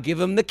 and now give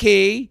him the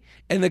key.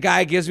 And the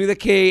guy gives me the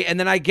key, and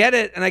then I get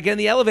it, and I get in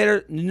the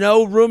elevator,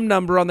 no room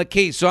number on the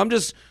key. So I'm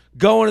just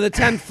going to the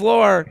 10th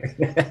floor.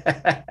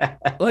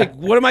 Like,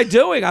 what am I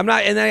doing? I'm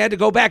not. And then I had to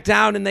go back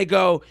down, and I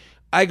go,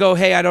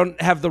 hey, I don't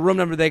have the room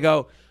number. They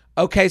go,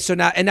 okay, so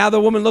now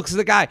the woman looks at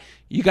the guy.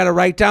 You got to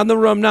write down the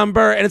room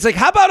number. And it's like,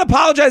 how about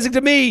apologizing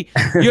to me?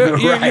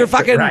 Your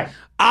fucking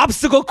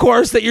obstacle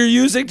course that you're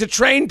using to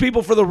train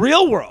people for the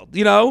real world,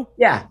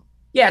 Yeah.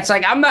 Yeah, it's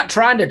like, I'm not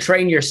trying to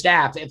train your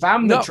staff. If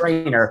I'm the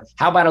trainer,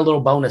 how about a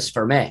little bonus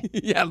for me?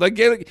 Yeah, like,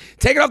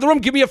 take it off the room.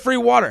 Give me a free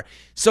water.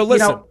 So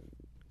listen,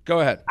 go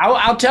ahead.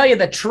 I'll tell you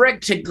the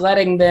trick to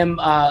letting them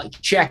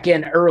check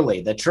in early.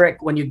 The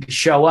trick when you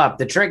show up,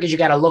 the trick is you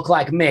got to look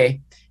like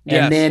me.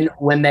 And then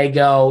when they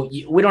go,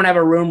 we don't have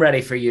a room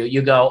ready for you,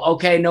 you go,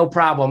 okay, no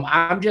problem.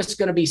 I'm just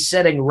going to be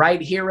sitting right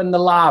here in the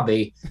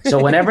lobby.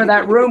 So whenever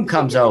that room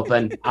comes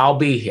open, I'll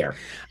be here.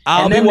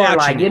 And then they're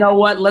like, you know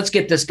what? Let's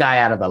get this guy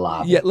out of the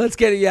lobby. Yeah, let's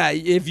get it. Yeah,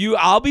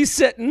 I'll be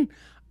sitting.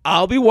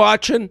 I'll be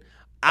watching.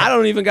 I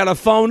don't even got a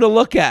phone to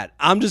look at.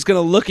 I'm just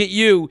going to look at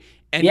you.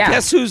 And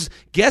guess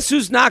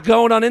who's not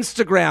going on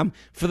Instagram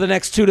for the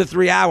next 2 to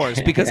 3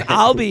 hours? Because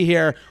I'll be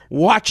here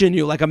watching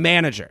you like a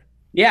manager.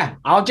 Yeah,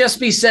 I'll just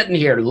be sitting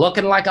here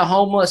looking like a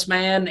homeless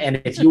man. And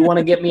if you want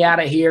to get me out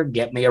of here,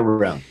 get me a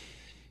room.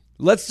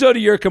 Let's go to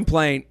your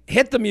complaint.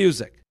 Hit the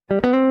music.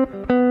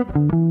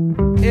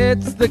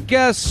 It's the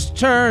guest's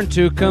turn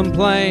to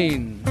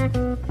complain.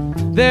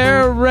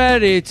 They're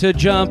ready to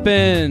jump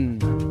in.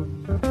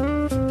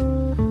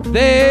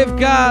 They've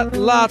got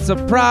lots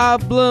of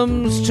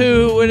problems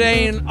too. It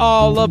ain't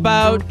all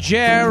about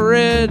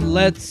Jared.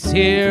 Let's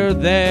hear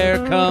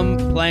their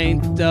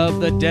complaint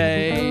of the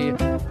day.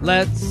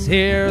 Let's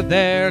hear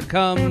their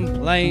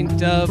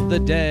complaint of the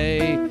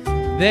day.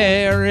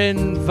 They're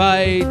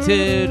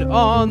invited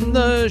on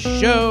the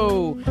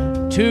show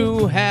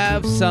to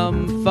have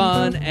some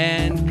fun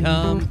and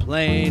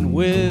complain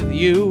with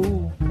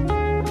you.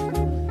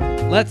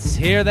 Let's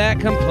hear that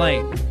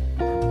complaint.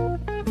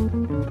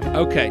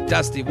 Okay,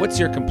 Dusty, what's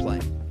your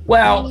complaint?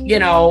 Well,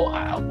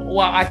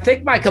 I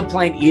think my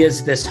complaint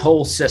is this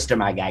whole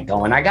system I got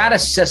going. I got a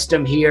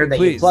system here that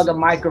you plug a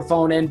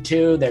microphone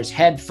into. There's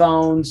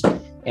headphones,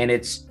 and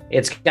it's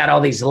got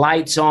all these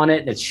lights on it,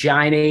 and it's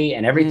shiny,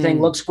 and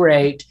everything looks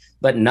great,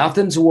 but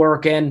nothing's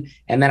working.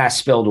 And then I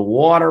spilled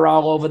water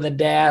all over the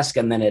desk,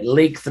 and then it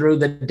leaked through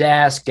the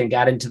desk and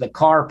got into the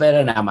carpet,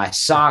 and now my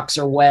socks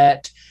are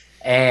wet.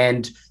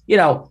 And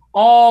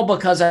all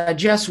because I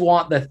just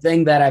want the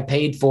thing that I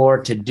paid for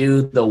to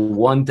do the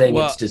one thing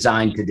it's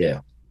designed to do.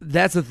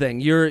 That's the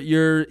thing.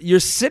 You're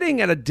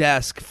sitting at a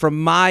desk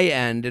from my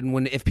end,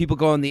 and if people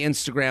go on the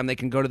Instagram, they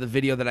can go to the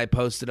video that I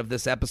posted of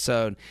this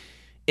episode.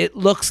 It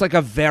looks like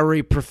a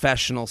very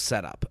professional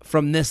setup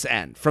from this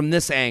end, from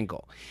this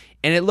angle.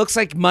 And it looks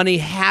like money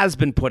has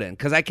been put in,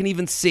 because I can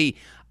even see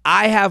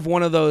I have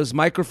one of those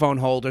microphone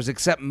holders,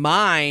 except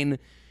mine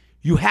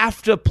you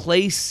have to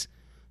place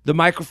the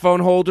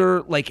microphone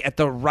holder like at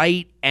the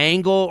right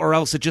angle or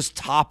else it just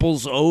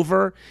topples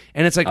over.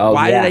 And it's like,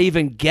 why did I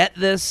even get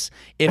this?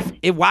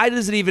 Why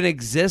does it even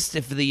exist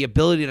if the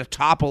ability to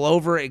topple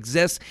over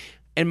exists?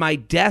 And my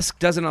desk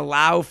doesn't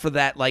allow for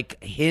that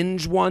like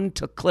hinge one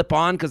to clip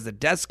on because the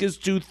desk is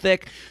too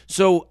thick.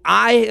 So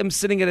I am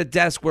sitting at a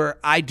desk where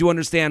I do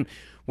understand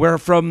where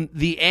from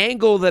the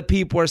angle that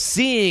people are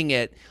seeing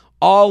it,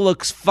 all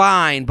looks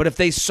fine. But if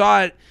they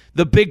saw it,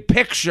 the big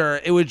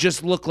picture, it would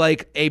just look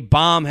like a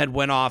bomb had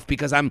went off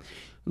because I'm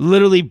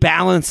literally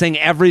balancing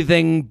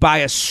everything by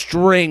a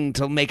string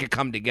to make it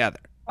come together.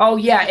 Oh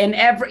yeah, and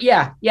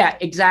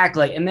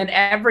exactly. And then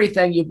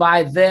everything you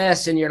buy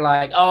this, and you're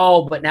like,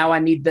 oh, but now I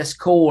need this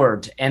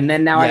cord, and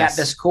then now I got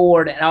this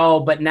cord, and oh,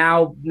 but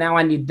now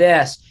I need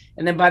this,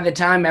 and then by the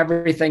time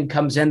everything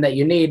comes in that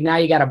you need, now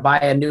you got to buy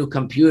a new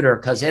computer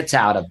because it's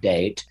out of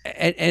date.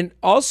 And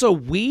also,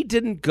 we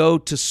didn't go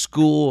to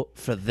school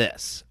for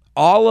this.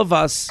 All of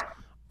us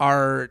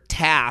are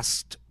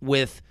tasked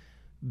with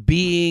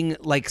being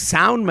like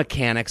sound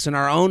mechanics in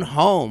our own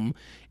home,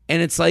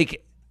 and it's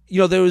like,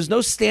 there was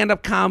no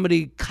stand-up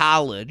comedy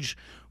college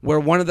where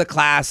one of the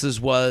classes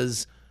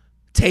was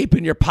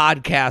taping your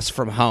podcast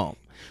from home.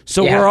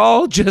 So we're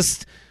all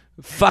just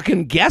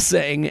fucking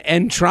guessing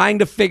and trying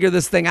to figure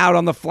this thing out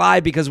on the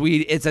fly because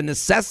it's a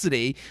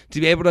necessity to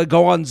be able to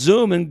go on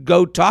Zoom and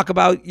go talk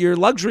about your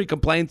luxury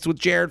complaints with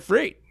Jared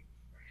Freed.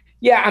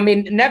 Yeah, I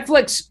mean,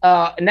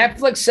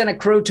 Netflix sent a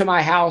crew to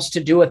my house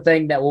to do a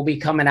thing that will be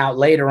coming out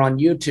later on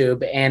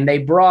YouTube, and they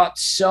brought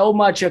so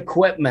much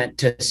equipment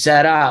to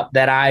set up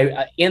that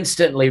I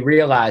instantly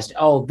realized,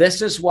 oh,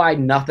 this is why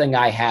nothing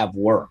I have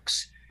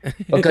works.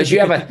 Because you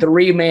have a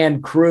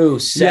 3-man crew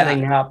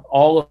setting up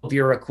all of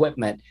your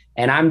equipment,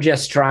 and I'm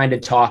just trying to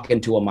talk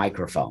into a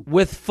microphone.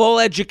 With full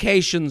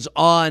educations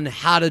on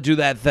how to do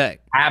that thing.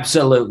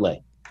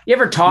 Absolutely. You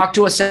ever talk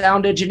to a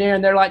sound engineer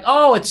and they're like,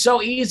 oh, it's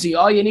so easy.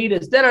 All you need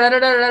is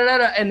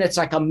da-da-da-da-da-da-da. And it's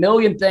like a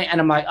million things. And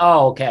I'm like,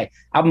 oh, okay.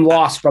 I'm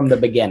lost from the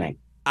beginning.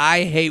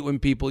 I hate when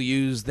people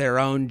use their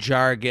own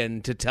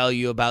jargon to tell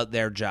you about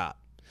their job.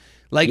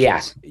 Like,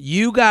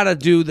 you got to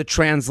do the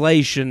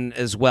translation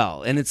as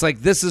well. And it's like,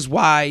 this is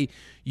why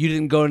you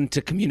didn't go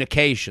into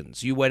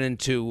communications. You went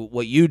into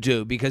what you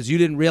do because you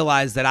didn't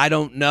realize that I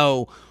don't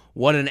know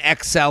what an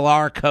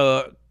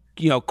XLR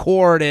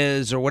chord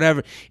is or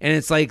whatever. And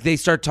it's like they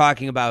start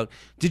talking about,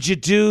 did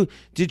you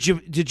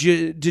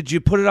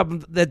put it up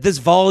at this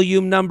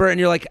volume number? And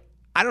you're like,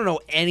 I don't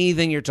know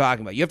anything you're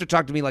talking about. You have to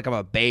talk to me like I'm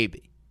a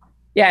baby.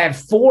 Yeah, I have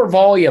 4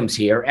 volumes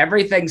here.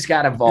 Everything's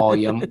got a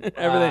volume.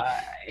 Everything.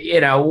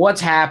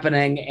 What's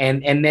happening.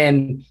 And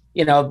then,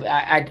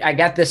 I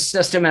got this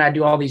system and I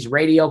do all these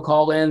radio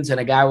call-ins, and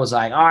a guy was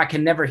like, oh, I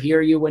can never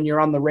hear you when you're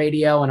on the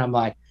radio. And I'm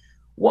like,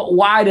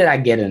 why did I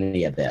get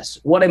any of this?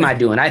 What am I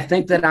doing? I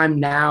think that I'm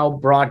now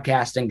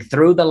broadcasting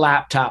through the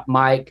laptop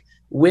mic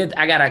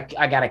I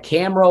got a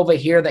camera over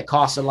here that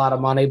costs a lot of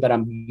money, but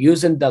I'm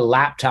using the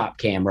laptop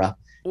camera.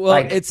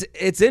 Well,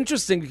 it's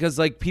interesting because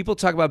like people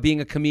talk about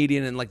being a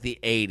comedian in like the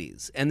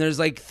 80s, and there's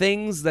like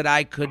things that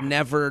I could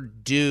never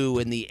do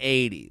in the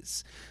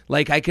 80s.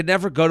 Like I could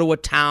never go to a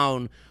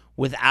town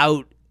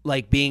without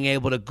like being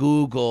able to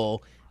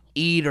Google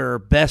Eater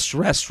best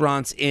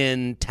restaurants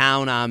in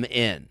town I'm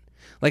in.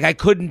 Like I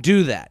couldn't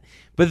do that.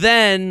 But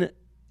then,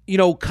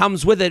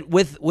 comes with it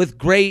with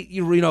great,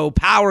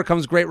 power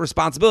comes great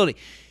responsibility.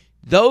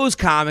 Those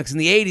comics in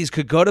the 80s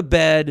could go to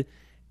bed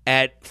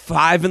at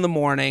 5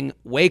 a.m,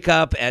 wake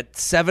up at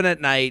 7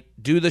 p.m,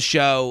 do the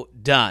show,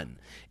 done.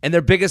 And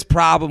their biggest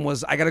problem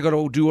was, I got to go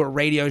to do a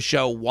radio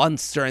show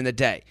once during the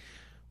day.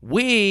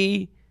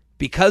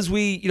 Because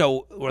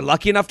we're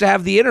lucky enough to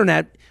have the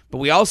internet,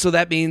 but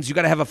that means you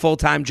got to have a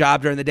full-time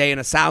job during the day in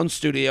a sound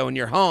studio in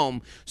your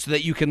home so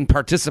that you can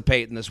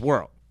participate in this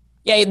world.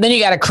 Yeah, then you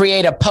got to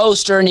create a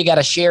poster, and you got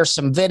to share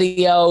some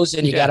videos,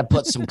 and you got to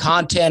put some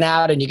content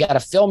out, and you got to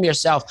film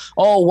yourself.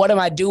 Oh, what am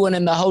I doing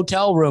in the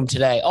hotel room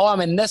today? Oh, I'm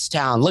in this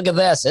town. Look at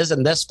this.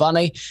 Isn't this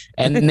funny?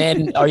 And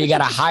then, or you got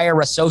to hire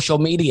a social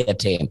media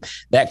team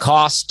that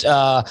cost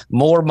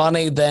more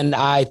money than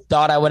I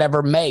thought I would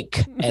ever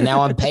make. And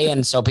now I'm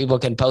paying so people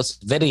can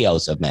post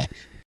videos of me.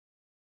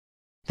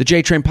 The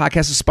J-Train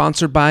podcast is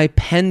sponsored by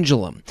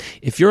Pendulum.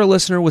 If you're a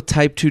listener with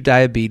type 2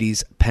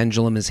 diabetes,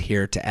 Pendulum is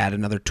here to add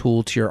another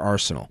tool to your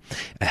arsenal.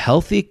 A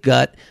healthy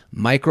gut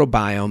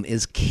microbiome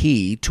is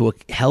key to a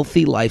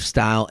healthy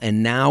lifestyle,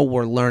 and now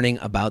we're learning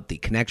about the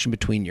connection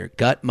between your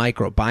gut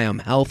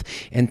microbiome health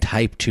and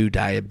type 2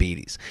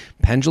 diabetes.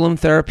 Pendulum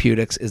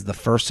Therapeutics is the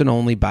first and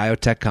only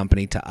biotech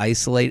company to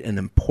isolate an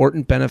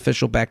important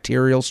beneficial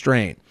bacterial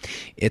strain.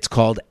 It's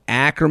called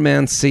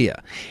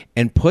Akkermansia,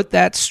 and put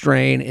that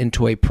strain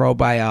into a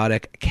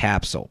probiotic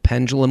capsule.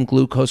 Pendulum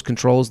Glucose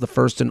Control is the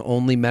first and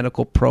only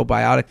medical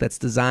probiotic that's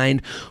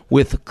designed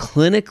with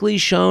clinically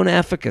shown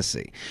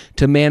efficacy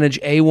to manage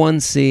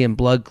A1C and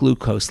blood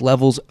glucose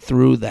levels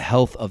through the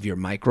health of your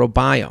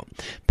microbiome.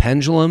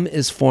 Pendulum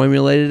is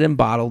formulated and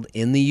bottled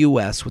in the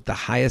U.S. with the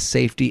highest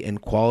safety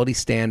and quality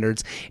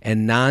standards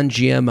and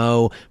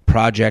non-GMO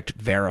project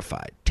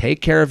verified. take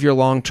care of your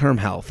long-term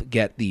health,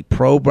 get the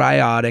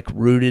probiotic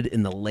rooted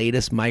in the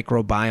latest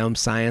microbiome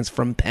science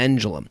from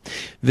Pendulum.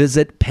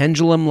 Visit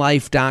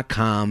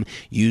pendulumlife.com.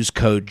 Use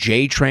code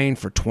JTRAIN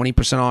for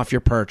 20% off your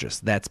purchase.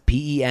 That's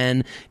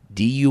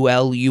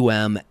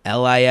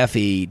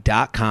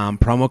pendulumlife.com.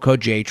 Promo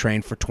code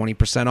JTRAIN for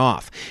 20%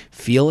 off.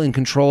 Feel in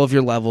control of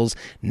your levels,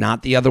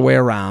 not the other way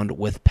around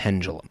with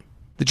Pendulum.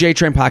 The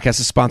J-Train podcast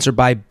is sponsored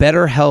by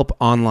BetterHelp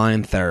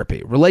Online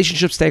Therapy.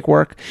 Relationships take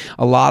work.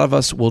 A lot of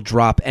us will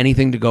drop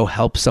anything to go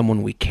help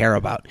someone we care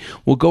about.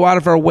 We'll go out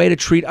of our way to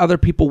treat other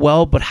people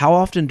well, but how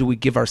often do we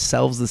give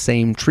ourselves the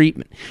same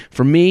treatment?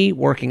 For me,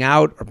 working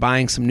out or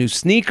buying some new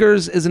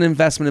sneakers is an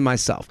investment in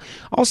myself.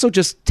 Also,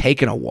 just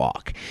taking a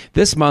walk.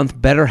 This month,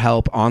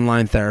 BetterHelp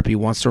Online Therapy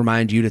wants to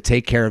remind you to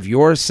take care of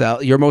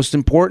yourself, your most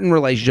important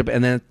relationship,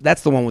 and then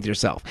that's the one with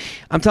yourself.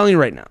 I'm telling you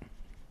right now,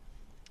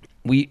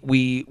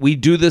 we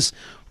do this.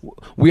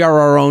 We are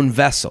our own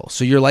vessel.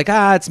 So you're like,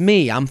 it's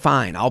me. I'm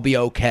fine. I'll be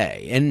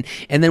okay. And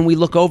then we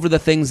look over the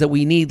things that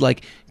we need,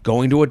 like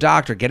going to a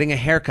doctor, getting a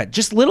haircut,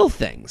 just little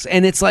things.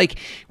 And it's like,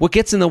 what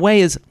gets in the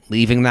way is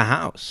leaving the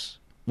house.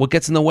 What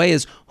gets in the way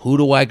is, who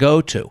do I go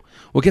to?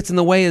 What gets in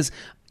the way is,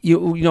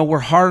 you know, we're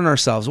hard on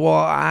ourselves. Well,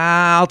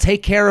 I'll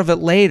take care of it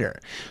later.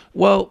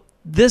 Well,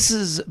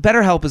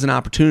 BetterHelp is an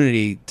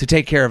opportunity to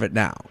take care of it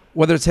now.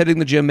 Whether it's hitting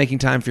the gym, making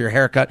time for your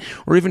haircut,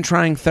 or even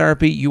trying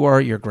therapy, you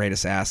are your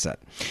greatest asset.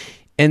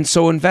 And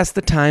so invest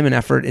the time and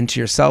effort into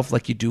yourself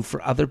like you do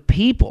for other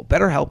people.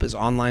 BetterHelp is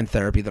online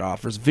therapy that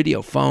offers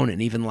video, phone,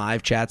 and even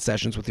live chat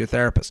sessions with your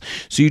therapist.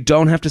 So you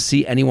don't have to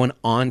see anyone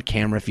on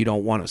camera if you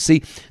don't want to.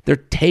 See, they're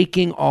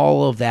taking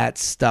all of that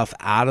stuff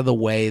out of the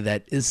way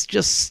that is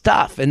just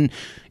stuff. And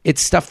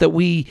it's stuff that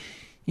we're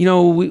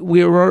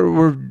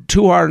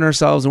too hard on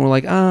ourselves, and we're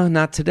like,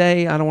 not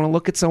today. I don't want to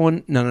look at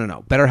someone.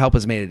 No. BetterHelp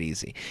has made it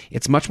easy.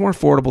 It's much more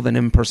affordable than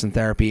in-person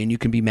therapy, and you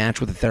can be matched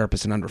with a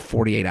therapist in under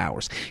 48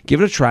 hours.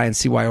 Give it a try and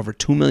see why over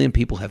 2 million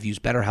people have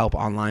used BetterHelp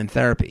Online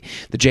Therapy.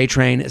 The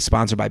J-Train is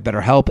sponsored by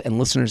BetterHelp, and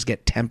listeners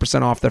get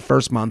 10% off their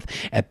first month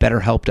at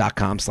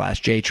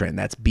betterhelp.com/JTrain.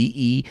 That's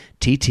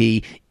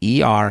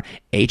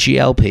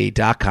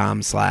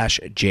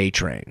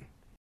BetterHelp.com/JTrain.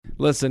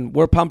 Listen,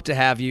 we're pumped to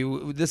have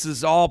you. This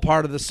is all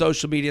part of the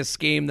social media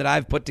scheme that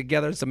I've put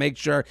together, so make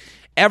sure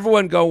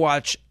everyone go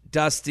watch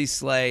Dusty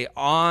Slay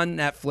on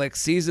Netflix,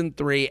 Season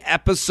 3,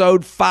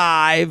 Episode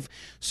 5,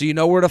 so you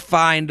know where to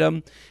find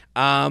them.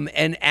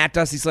 And at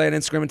Dusty Slay on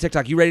Instagram and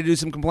TikTok. You ready to do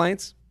some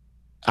complaints?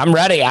 I'm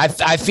ready.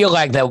 I feel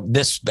like that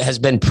this has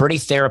been pretty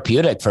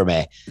therapeutic for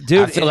me.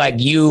 Dude, I feel like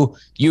you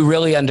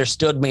really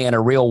understood me in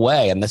a real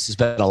way, and this has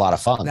been a lot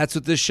of fun. That's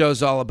what this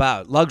show's all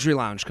about. Luxury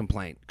lounge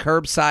complaint.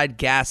 Curbside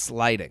gas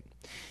lighting.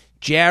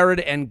 Jared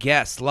and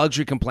guest,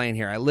 luxury complaint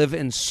here. I live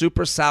in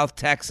super South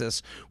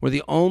Texas, where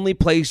the only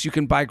place you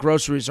can buy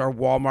groceries are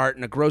Walmart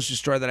and a grocery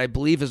store that I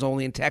believe is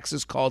only in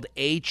Texas called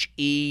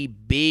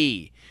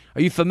H-E-B.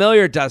 Are you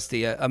familiar,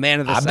 Dusty, a man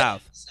of the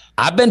South?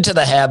 I've been to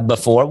the Heb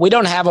before. We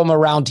don't have them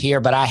around here,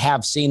 but I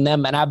have seen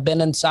them, and I've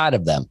been inside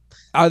of them.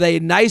 Are they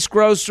nice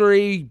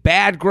grocery,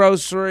 bad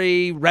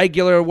grocery,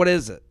 regular? What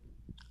is it?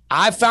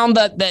 I found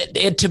that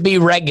it to be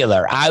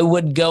regular. I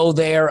would go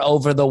there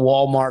over the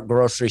Walmart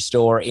grocery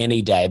store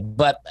any day,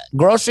 but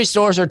grocery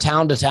stores are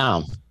town to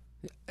town.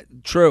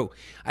 True.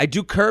 I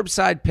do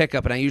curbside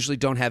pickup, and I usually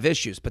don't have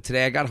issues. But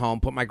today I got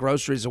home, put my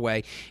groceries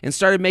away, and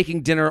started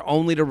making dinner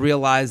only to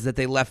realize that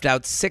they left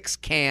out 6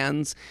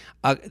 cans,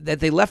 a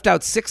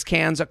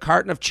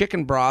carton of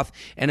chicken broth,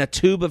 and a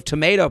tube of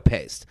tomato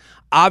paste.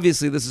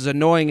 Obviously, this is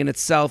annoying in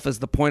itself, as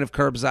the point of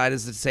curbside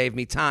is to save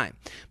me time.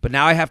 But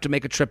now I have to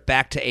make a trip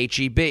back to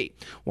H-E-B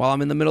while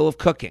I'm in the middle of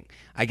cooking.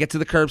 I get to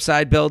the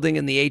curbside building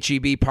in the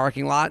H-E-B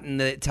parking lot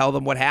and tell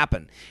them what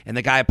happened. And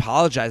the guy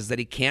apologizes that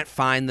he can't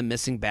find the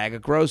missing bag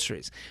of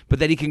groceries, but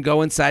that he can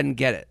go inside and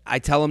get it. I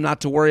tell him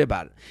not to worry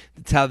about it,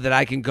 tell that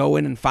I can go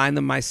in and find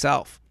them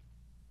myself.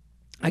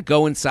 I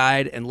go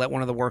inside and let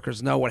one of the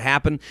workers know what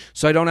happened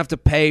so I don't have to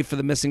pay for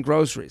the missing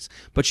groceries.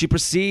 But she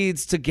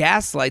proceeds to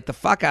gaslight the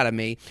fuck out of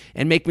me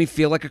and make me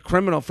feel like a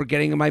criminal for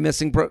getting my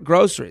missing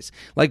groceries.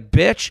 Like,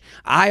 bitch,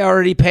 I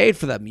already paid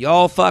for them.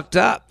 Y'all fucked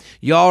up.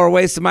 Y'all are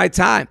wasting my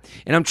time.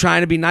 And I'm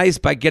trying to be nice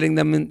by getting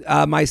them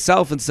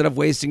myself instead of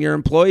wasting your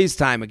employees'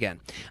 time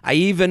again. I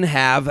even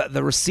have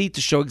the receipt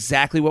to show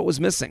exactly what was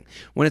missing.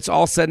 When it's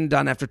all said and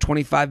done, after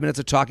 25 minutes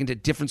of talking to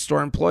different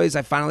store employees,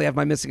 I finally have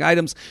my missing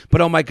items.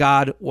 But oh my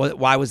God,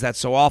 why was that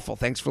so awful?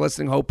 Thanks for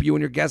listening. Hope you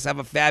and your guests have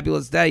a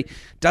fabulous day.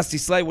 Dusty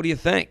Slay, what do you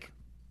think?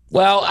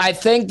 Well, I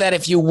think that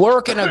if you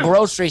work in a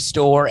grocery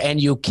store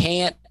and you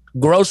can't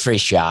grocery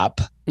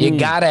shop, you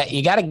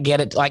gotta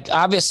get it. Like,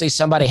 obviously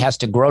somebody has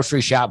to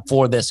grocery shop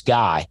for this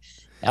guy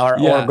or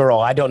girl.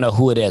 I don't know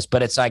who it is,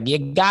 but it's like, you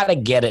gotta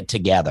get it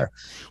together.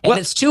 And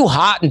it's too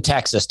hot in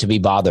Texas to be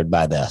bothered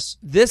by this.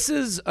 This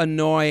is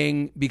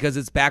annoying because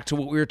it's back to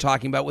what we were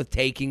talking about with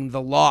taking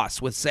the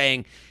loss, with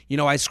saying, you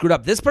know, I screwed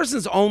up. This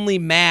person's only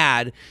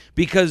mad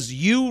because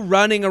you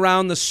running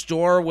around the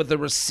store with a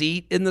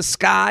receipt in the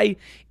sky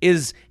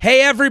is,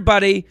 hey,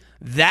 everybody,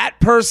 that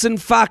person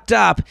fucked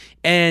up,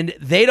 and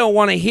they don't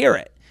want to hear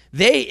it.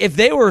 if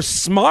they were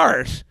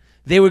smart,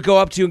 they would go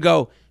up to you and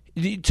go,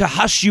 to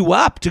hush you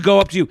up, to go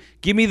up to you,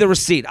 give me the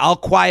receipt. I'll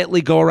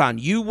quietly go around.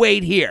 You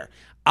wait here.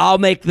 I'll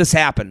make this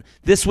happen.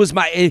 This was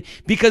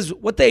because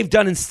what they've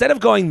done, instead of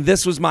going,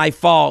 this was my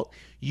fault,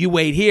 you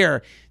wait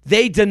here,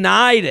 they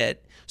denied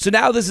it. So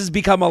now this has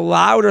become a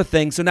louder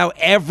thing. So now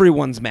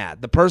everyone's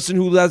mad. The person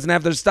who doesn't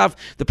have their stuff,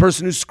 the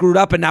person who screwed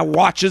up and now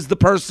watches the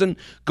person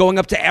going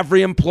up to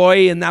every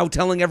employee and now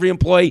telling every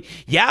employee,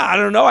 yeah, I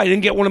don't know, I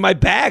didn't get one of my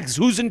bags.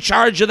 Who's in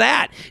charge of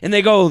that? And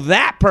they go,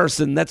 that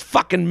person, that's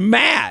fucking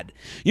mad.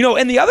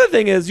 And the other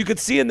thing is, you could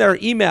see in their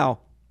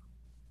email,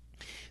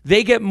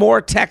 they get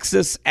more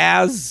Texas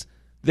as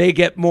they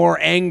get more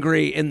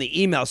angry in the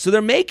email. So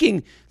they're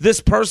making this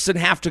person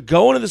have to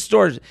go into the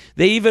stores.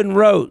 They even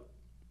wrote,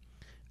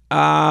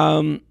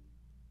 bitch,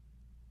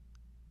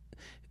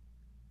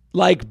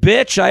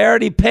 I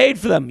already paid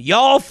for them.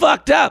 Y'all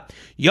fucked up.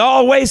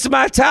 Y'all wasted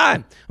my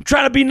time. I'm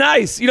trying to be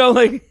nice. They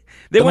went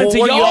to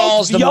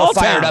y'all. The more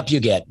fired up you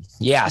get.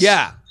 Yes.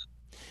 Yeah.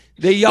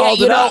 They yelled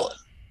it up.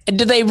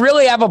 Do they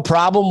really have a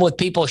problem with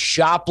people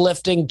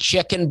shoplifting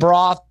chicken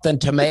broth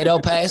and tomato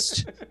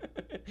paste?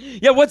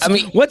 Yeah.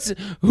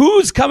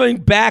 Who's coming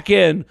back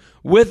in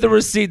with the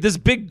receipt? This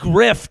big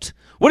grift.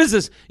 What is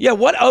this? Yeah,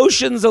 what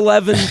Ocean's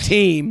 11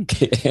 team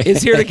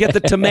is here to get the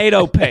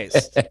tomato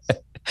paste?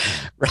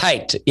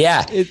 Right.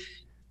 Yeah.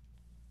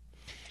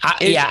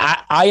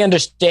 I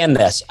understand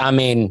this. I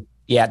mean,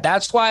 yeah,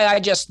 that's why I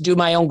just do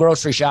my own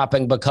grocery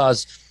shopping,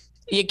 because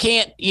you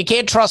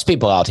can't trust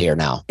people out here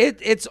now.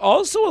 It's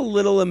also a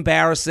little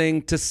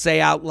embarrassing to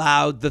say out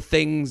loud the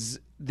things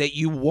that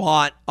you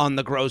want on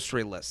the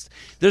grocery list.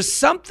 There's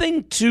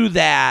something to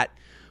that,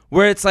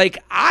 where it's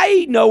like,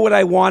 I know what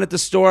I want at the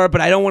store, but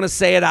I don't want to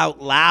say it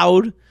out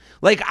loud.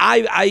 Like,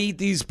 I eat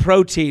these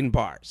protein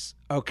bars,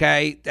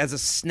 okay, as a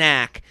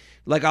snack.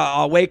 Like,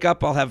 I'll wake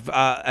up, I'll have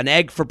an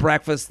egg for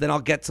breakfast, then I'll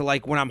get to,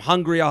 when I'm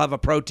hungry, I'll have a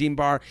protein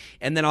bar,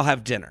 and then I'll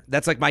have dinner.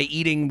 That's like my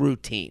eating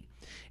routine.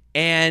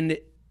 And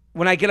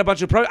when I get a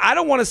bunch of protein, I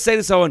don't want to say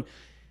to someone,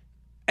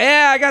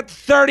 I got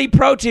 30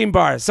 protein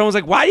bars. Someone's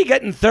like, why are you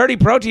getting 30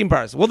 protein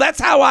bars? Well, that's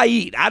how I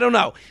eat. I don't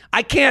know.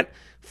 I can't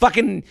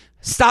fucking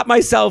stop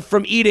myself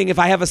from eating if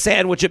I have a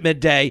sandwich at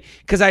midday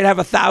because I'd have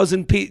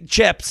 1,000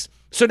 chips.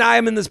 So now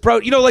I'm in this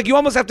you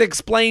almost have to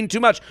explain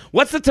too much.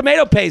 What's the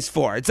tomato paste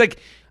for? It's like,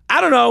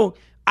 I don't know.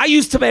 I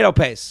use tomato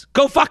paste.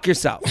 Go fuck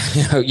yourself.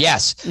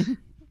 Yes.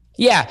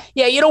 Yeah.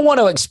 You don't want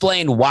to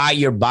explain why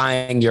you're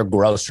buying your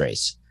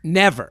groceries.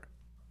 Never.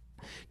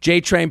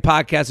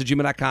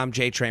 JTrainPodcast@gmail.com.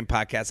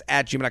 JTrainPodcast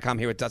 @gmail.com.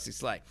 Here with Dusty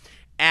Slay.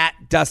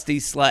 @Dusty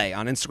Slay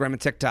on Instagram and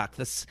TikTok.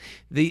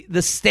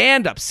 The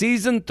stand-up,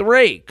 season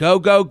 3. Go,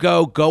 go,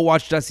 go. Go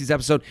watch Dusty's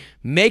episode.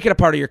 Make it a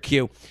part of your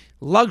queue.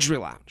 Luxury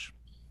Lounge.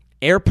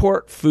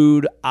 Airport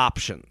food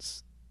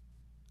options.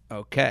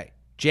 Okay.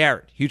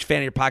 Jared, huge fan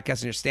of your podcast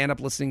and your stand-up.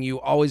 Listening to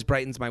you always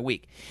brightens my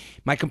week.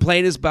 My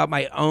complaint is about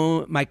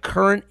my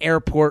current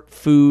airport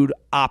food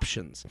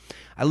options.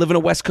 I live in a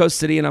West Coast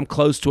city, and I'm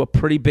close to a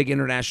pretty big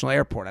international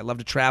airport. I love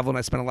to travel, and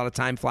I spend a lot of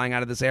time flying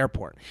out of this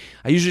airport.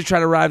 I usually try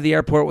to arrive at the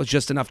airport with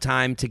just enough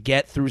time to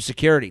get through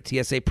security,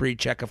 TSA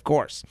pre-check, of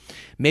course.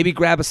 Maybe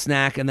grab a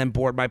snack and then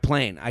board my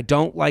plane. I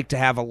don't like to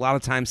have a lot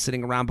of time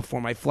sitting around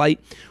before my flight.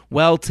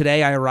 Well,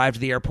 today I arrived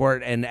at the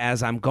airport, and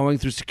as I'm going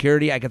through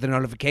security, I get the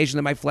notification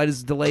that my flight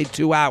is delayed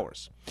 2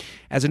 hours.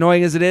 As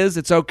annoying as it is,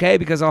 it's okay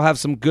because I'll have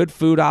some good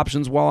food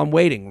options while I'm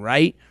waiting,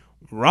 right?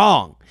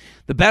 Wrong.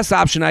 The best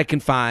option I can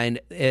find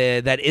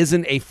that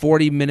isn't a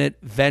 40-minute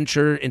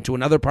venture into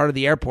another part of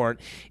the airport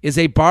is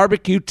a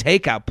barbecue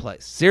takeout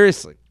place.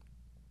 Seriously.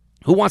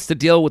 Who wants to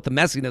deal with the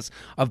messiness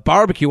of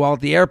barbecue while at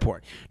the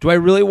airport? Do I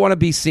really want to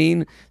be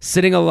seen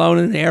sitting alone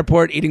in the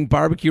airport eating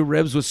barbecue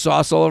ribs with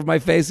sauce all over my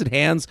face and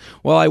hands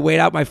while I wait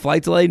out my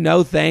flight delay?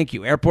 No, thank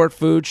you. Airport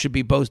food should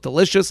be both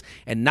delicious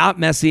and not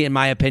messy, in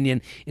my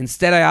opinion.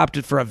 Instead, I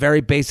opted for a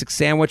very basic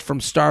sandwich from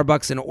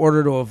Starbucks in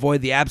order to avoid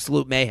the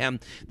absolute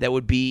mayhem that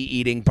would be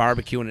eating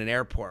barbecue in an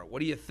airport. What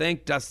do you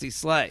think, Dusty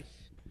Slay?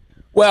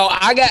 Well,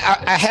 I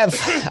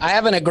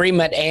have an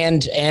agreement,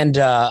 and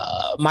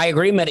my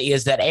agreement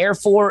is that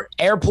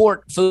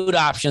airport food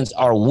options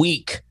are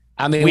weak.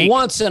 I mean,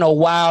 once in a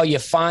while you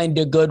find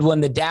a good one.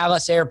 The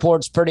Dallas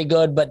airport's pretty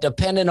good, but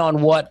depending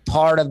on what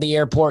part of the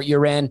airport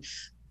you're in.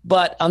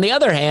 But on the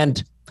other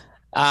hand,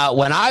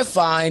 when I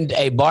find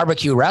a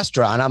barbecue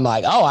restaurant, I'm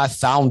like, oh, I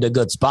found a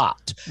good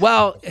spot.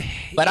 Well,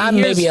 but I'm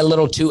maybe a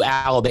little too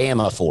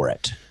Alabama for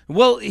it.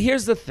 Well,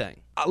 here's the thing.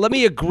 Let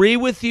me agree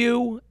with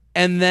you,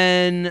 and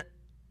then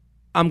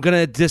I'm going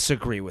to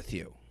disagree with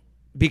you,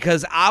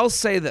 because I'll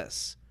say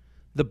this.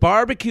 The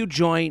barbecue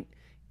joint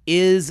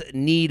is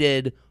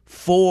needed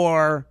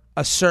for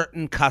a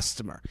certain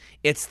customer.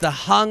 It's the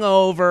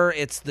hungover,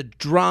 it's the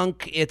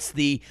drunk, it's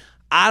the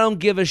I don't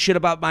give a shit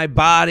about my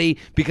body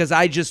because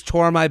I just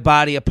tore my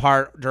body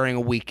apart during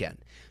a weekend.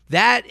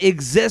 That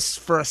exists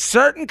for a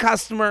certain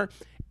customer,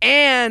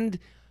 and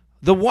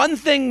the one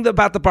thing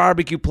about the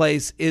barbecue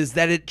place is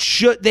that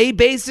they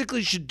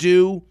basically should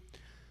do.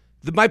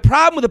 My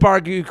problem with the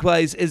barbecue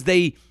place is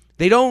they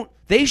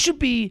should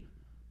be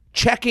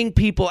checking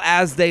people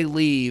as they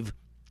leave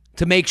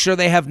to make sure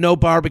they have no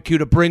barbecue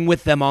to bring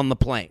with them on the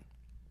plane.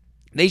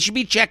 They should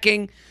be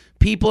checking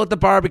people at the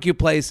barbecue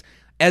place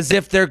as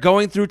if they're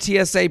going through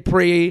TSA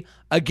pre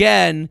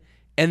again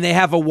and they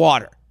have a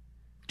water.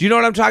 Do you know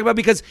what I'm talking about?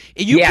 Because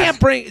you can't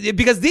bring,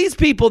 because these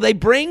people, they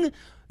bring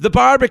the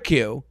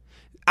barbecue.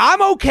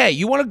 I'm okay.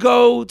 You want to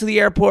go to the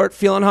airport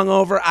feeling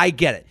hungover? I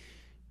get it.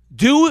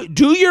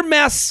 Do your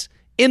mess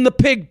in the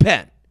pig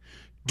pen.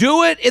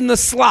 Do it in the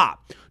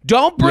slop.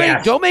 Don't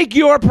make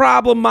your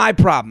problem my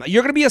problem.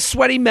 You're going to be a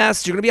sweaty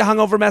mess. You're going to be a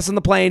hungover mess on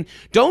the plane.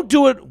 Don't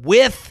do it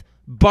with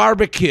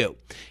barbecue.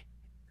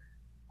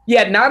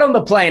 Yeah, not on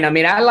the plane. I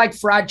mean, I like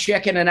fried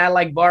chicken and I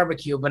like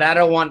barbecue, but I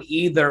don't want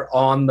either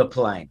on the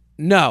plane.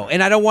 No,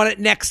 and I don't want it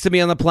next to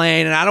me on the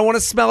plane, and I don't want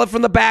to smell it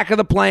from the back of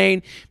the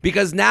plane,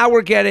 because now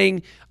we're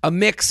getting a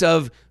mix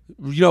of,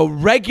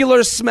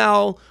 regular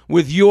smell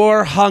with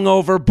your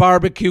hungover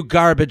barbecue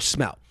garbage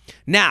smell.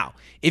 Now,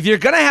 if you're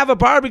going to have a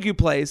barbecue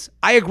place,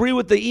 I agree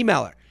with the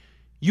emailer.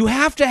 You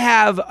have to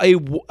have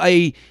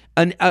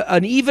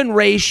an even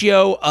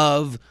ratio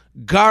of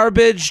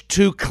garbage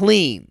to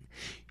clean.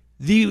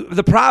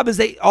 The problem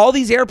is all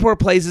these airport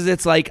places,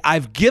 it's like,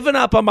 I've given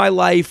up on my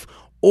life,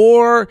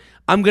 or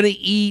I'm going to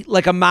eat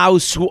like a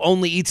mouse who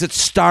only eats at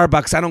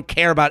Starbucks. I don't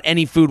care about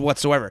any food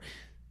whatsoever.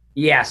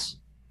 Yes,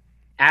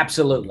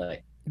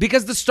 absolutely.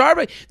 Because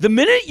the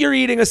minute you're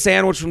eating a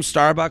sandwich from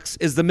Starbucks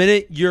is the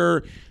minute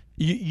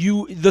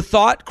the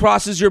thought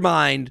crosses your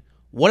mind,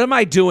 what am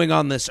I doing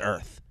on this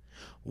earth?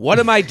 What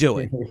am I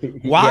doing?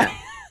 Why? Yeah.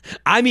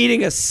 I'm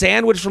eating a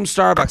sandwich from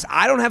Starbucks.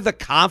 I don't have the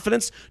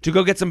confidence to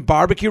go get some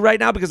barbecue right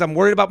now because I'm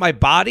worried about my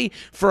body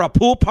for a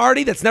pool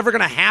party that's never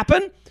going to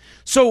happen.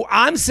 So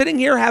I'm sitting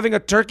here having a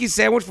turkey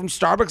sandwich from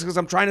Starbucks because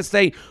I'm trying to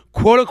stay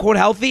quote-unquote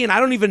healthy, and I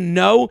don't even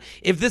know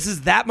if this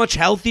is that much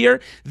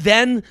healthier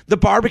than the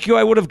barbecue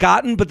I would have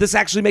gotten, but this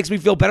actually makes me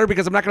feel better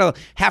because I'm not going to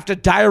have to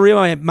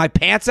diarrhea my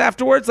pants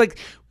afterwards. Like,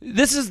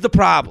 this is the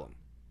problem.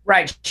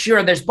 Right,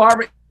 sure. There's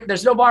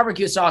no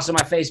barbecue sauce on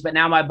my face, but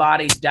now my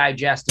body's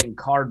digesting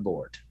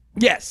cardboard.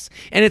 Yes,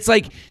 and it's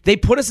like they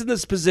put us in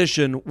this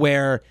position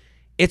where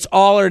it's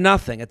all or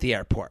nothing at the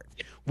airport.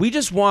 We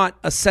just want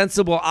a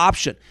sensible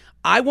option.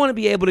 I want to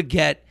be able to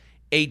get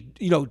a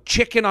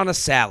chicken on a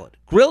salad.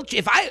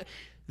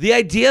 The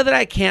idea that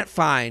I can't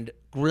find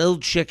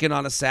grilled chicken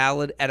on a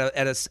salad at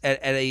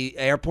a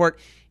airport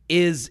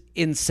is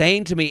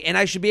insane to me, and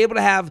I should be able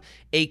to have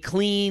a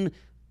clean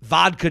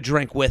vodka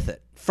drink with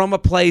it from a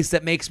place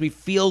that makes me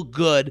feel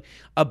good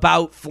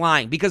about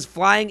flying, because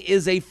flying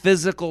is a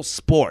physical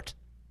sport.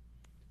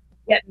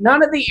 Yeah,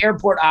 none of the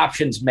airport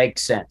options make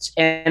sense.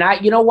 And I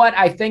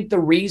think the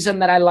reason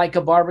that I like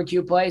a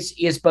barbecue place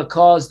is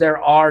because there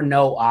are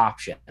no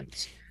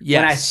options. Yes.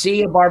 When I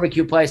see a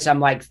barbecue place, I'm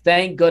like,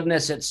 thank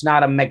goodness it's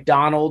not a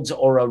McDonald's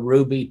or a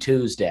Ruby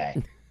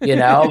Tuesday, or a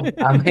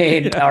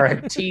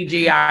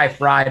TGI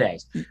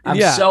Fridays.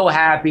 I'm so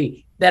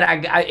happy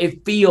that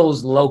it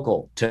feels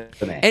local to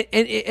me.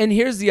 And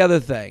here's the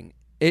other thing,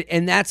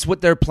 and that's what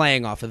they're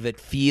playing off of. It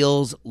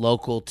feels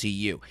local to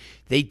you.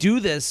 They do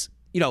this,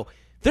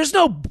 there's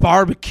no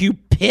barbecue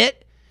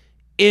pit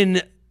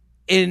in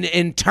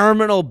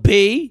Terminal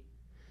B.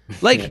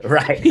 Like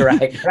right.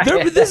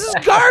 This is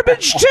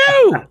garbage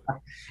too.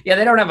 Yeah,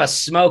 they don't have a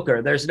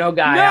smoker. There's no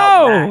guy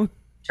out back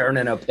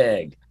turning a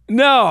pig.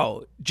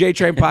 No.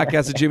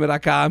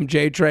 JTrainPodcast@gmail.com.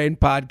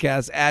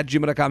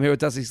 JTrainPodcast@gmail.com. Here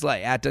with Dusty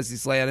Slay. @Dusty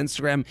Slay on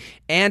Instagram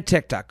and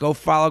TikTok. Go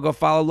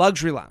follow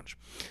Luxury Lounge.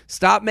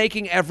 Stop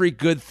making every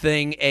good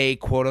thing a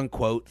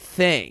quote-unquote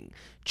thing.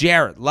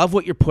 Jared, love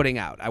what you're putting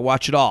out. I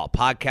watch it all.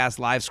 Podcasts,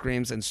 live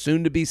streams, and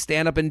soon to be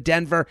stand-up in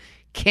Denver.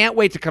 Can't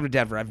wait to come to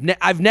Denver.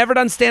 I've never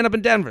done stand-up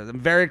in Denver.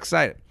 I'm very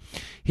excited.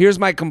 Here's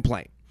my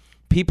complaint.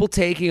 People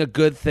taking a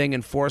good thing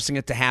and forcing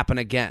it to happen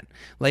again,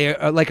 like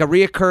a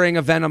reoccurring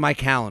event on my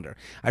calendar.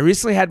 I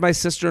recently had my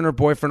sister and her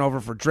boyfriend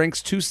over for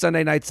drinks 2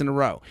 Sunday nights in a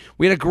row.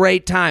 We had a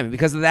great time.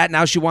 Because of that,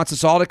 now she wants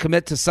us all to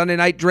commit to Sunday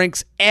night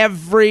drinks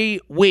every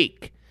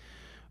week.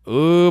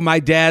 Ooh,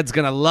 my dad's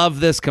going to love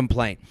this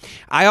complaint.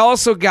 I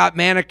also got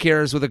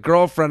manicures with a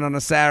girlfriend on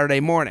a Saturday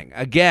morning.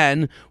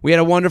 Again, we had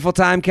a wonderful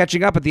time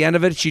catching up. At the end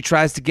of it, she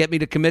tries to get me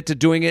to commit to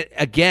doing it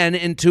again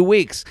in 2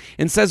 weeks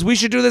and says we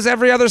should do this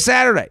every other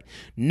Saturday.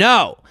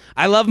 No,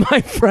 I love my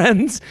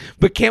friends,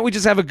 but can't we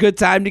just have a good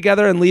time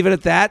together and leave it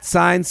at that?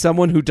 Signed,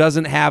 someone who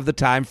doesn't have the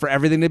time for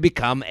everything to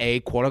become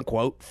a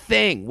quote-unquote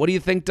thing. What do you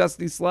think,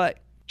 Dusty Slay?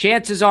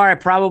 Chances are I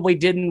probably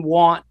didn't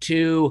want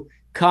to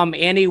come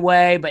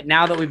anyway, but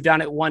now that we've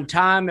done it one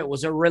time, it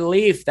was a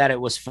relief that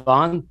it was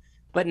fun,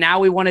 but now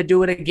we want to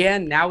do it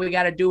again. Now we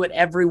got to do it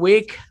every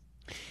week.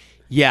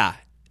 Yeah,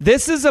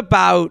 this is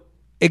about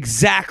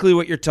exactly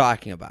what you're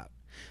talking about.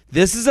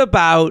 This is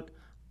about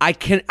I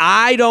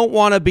don't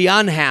want to be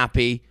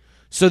unhappy,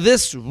 so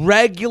this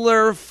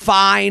regular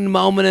fine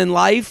moment in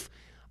life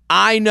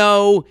I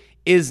know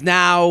is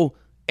now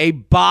a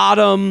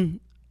bottom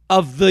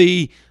of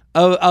the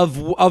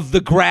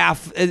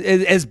graph,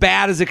 as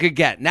bad as it could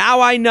get.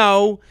 Now I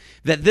know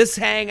that this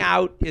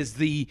hangout is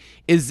the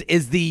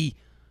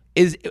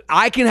is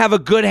I can have a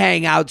good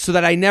hangout so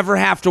that I never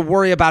have to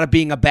worry about it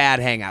being a bad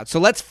hangout. So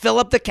let's fill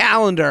up the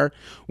calendar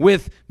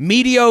with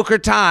mediocre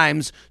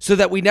times so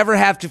that we never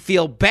have to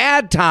feel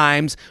bad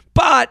times,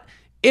 but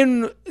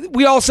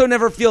we also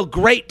never feel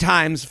great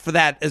times for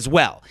that as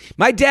well.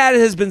 My dad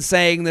has been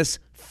saying this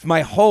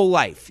my whole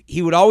life.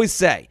 He would always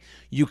say,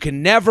 you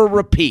can never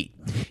repeat.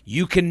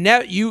 You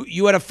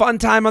had a fun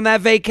time on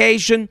that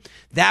vacation.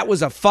 That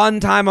was a fun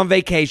time on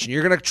vacation.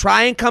 You're going to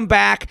try and come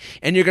back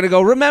and you're going to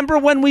go, remember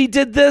when we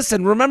did this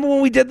and remember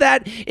when we did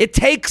that? It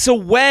takes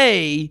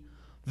away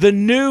the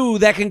new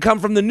that can come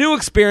from the new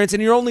experience,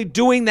 and you're only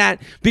doing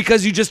that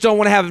because you just don't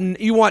want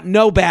you want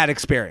no bad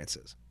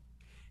experiences.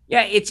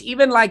 Yeah, it's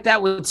even like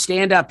that with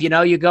stand-up.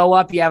 You go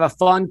up, you have a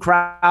fun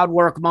crowd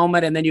work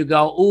moment, and then you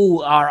go, ooh,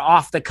 or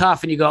off the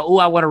cuff, and you go, ooh,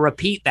 I want to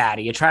repeat that.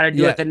 And you try to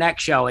do it the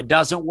next show. It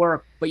doesn't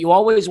work, but you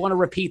always want to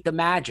repeat the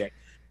magic.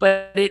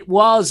 But it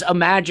was a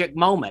magic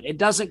moment. It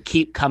doesn't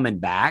keep coming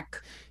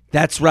back.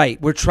 That's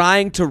right. We're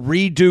trying to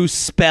redo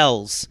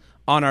spells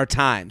on our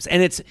times.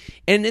 And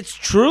it's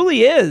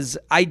truly is.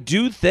 I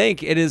do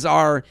think it is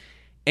our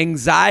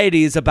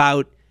anxieties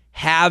about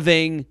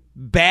having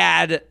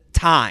bad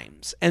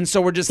times. And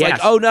so we're just like,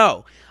 oh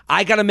no,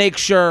 I got to make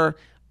sure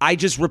I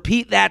just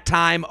repeat that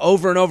time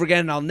over and over again,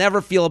 and I'll never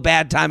feel a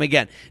bad time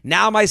again.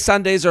 Now my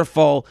Sundays are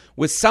full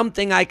with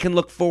something I can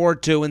look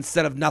forward to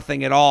instead of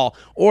nothing at all,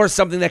 or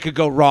something that could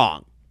go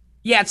wrong.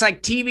 Yeah, it's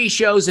like TV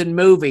shows and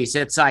movies.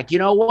 It's like, you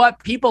know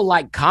what? People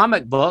like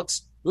comic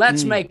books.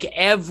 Let's make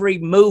every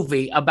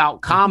movie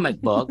about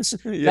comic books.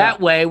 That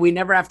way we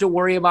never have to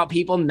worry about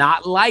people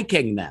not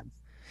liking them.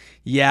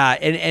 Yeah,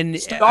 and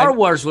Star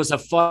Wars was a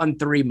fun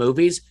 3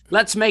 movies.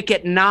 Let's make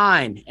it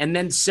 9 and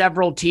then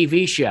several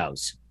TV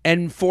shows.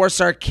 And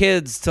force our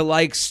kids to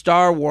like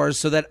Star Wars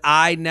so that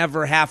I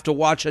never have to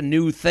watch a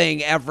new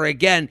thing ever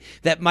again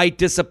that might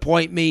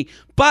disappoint me.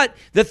 But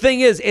the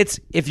thing is, it's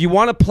if you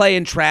want to play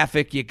in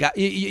traffic,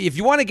 if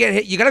you want to get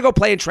hit, you got to go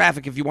play in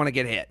traffic if you want to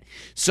get hit.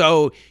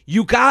 So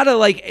you got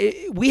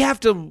to we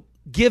have to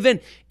give in,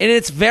 and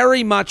it's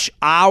very much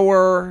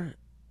our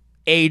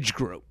age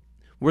group.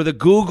 We're the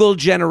Google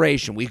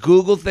generation. We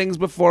Google things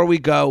before we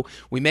go.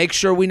 We make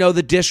sure we know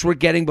the dish we're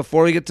getting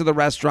before we get to the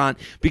restaurant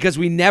because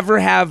we never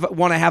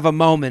want to have a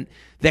moment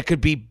that could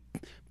be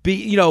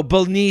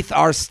beneath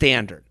our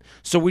standard.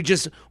 So we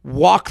just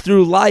walk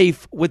through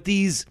life with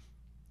these.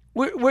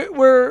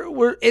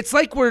 It's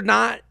like we're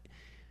not.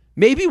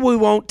 Maybe we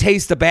won't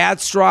taste a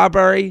bad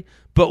strawberry,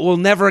 but we'll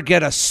never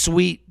get a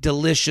sweet,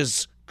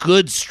 delicious,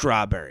 good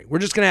strawberry. We're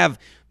just gonna have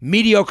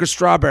mediocre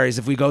strawberries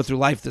if we go through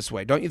life this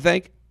way, don't you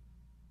think?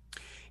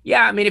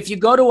 Yeah, I mean, if you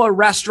go to a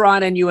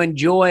restaurant and you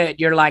enjoy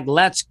it, you're like,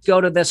 let's go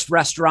to this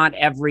restaurant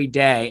every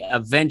day.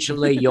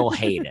 Eventually, you'll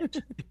hate it.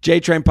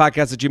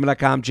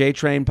 JTrainPodcast@gmail.com,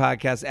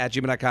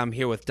 JTrainPodcast@gmail.com,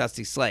 here with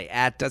Dusty Slay,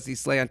 at Dusty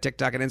Slay on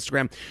TikTok and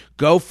Instagram.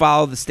 Go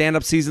follow the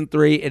stand-up season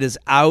 3. It is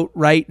out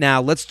right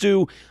now.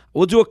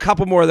 We'll do a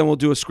couple more, then we'll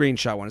do a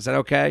screenshot one. Is that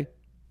okay?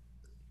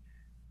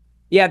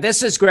 Yeah,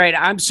 this is great.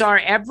 I'm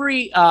sorry.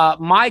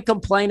 My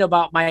complaint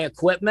about my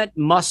equipment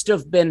must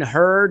have been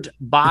heard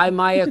by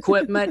my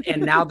equipment.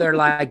 And now they're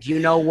like, you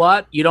know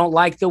what? You don't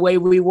like the way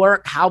we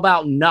work? How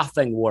about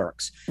nothing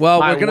works? Well,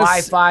 my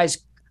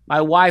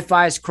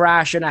Wi-Fi's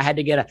crashing. I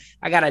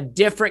got a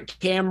different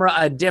camera,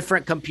 a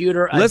different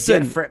computer,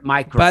 different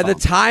microphone. By the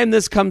time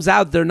this comes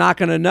out, they're not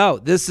going to know.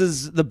 This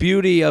is the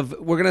beauty of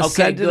we're going to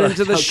send it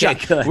into the shop.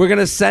 Good. We're going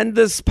to send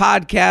this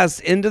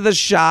podcast into the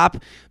shop.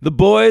 The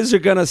boys are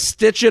going to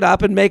stitch it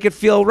up and make it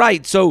feel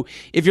right. So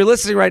if you're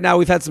listening right now,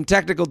 we've had some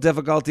technical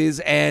difficulties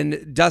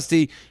and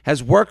Dusty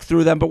has worked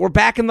through them, but we're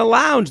back in the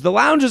lounge. The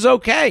lounge is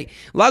okay.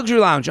 Luxury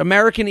Lounge,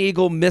 American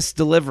Eagle missed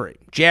delivery.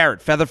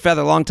 Jared,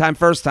 feather, long time,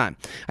 first time.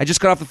 I just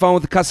got off the phone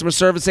with the customer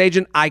service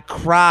agent. I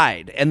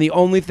cried, and the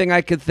only thing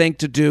I could think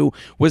to do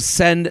was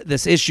send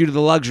this issue to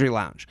the Luxury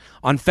Lounge.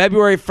 On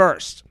February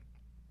 1st,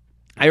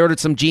 I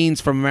ordered some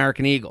jeans from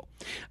American Eagle.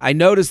 I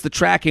noticed the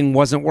tracking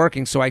wasn't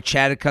working, so I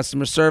chatted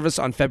customer service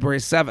on February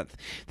 7th.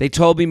 They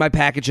told me my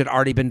package had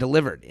already been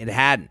delivered. It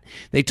hadn't.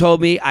 They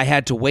told me I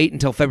had to wait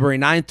until February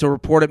 9th to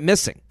report it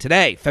missing.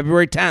 Today,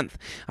 February 10th,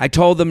 I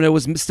told them it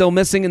was still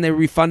missing, and they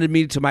refunded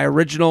me to my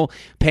original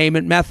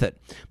payment method.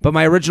 But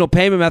my original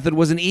payment method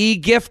was an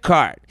e-gift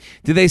card.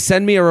 Did they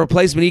send me a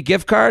replacement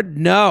e-gift card?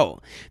 No.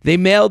 They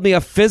mailed me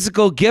a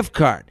physical gift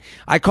card.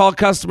 I called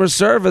customer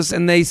service,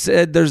 and they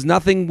said there's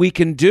nothing we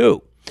can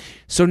do.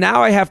 So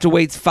now I have to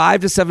wait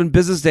 5 to 7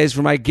 business days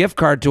for my gift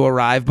card to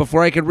arrive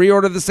before I can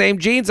reorder the same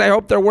jeans. I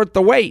hope they're worth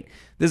the wait.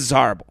 This is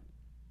horrible.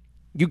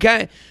 You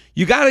got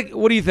to,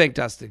 what do you think,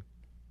 Dusty?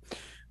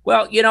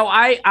 Well,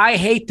 I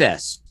hate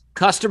this.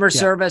 Customer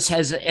service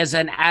is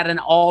at an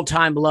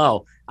all-time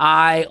low.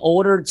 I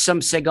ordered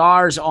some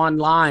cigars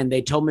online.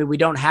 They told me we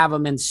don't have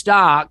them in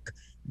stock,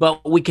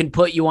 but we can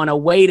put you on a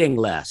waiting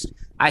list.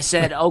 I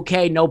said,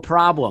 okay, no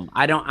problem.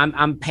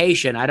 I'm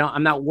patient.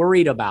 I'm not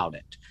worried about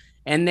it.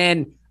 And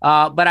then,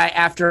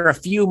 after a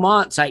few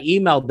months, I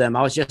emailed them.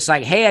 I was just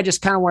like, hey, I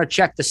just kind of want to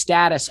check the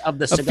status of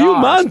the cigars. A few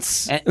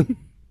months?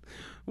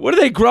 What are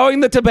they growing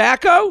the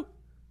tobacco?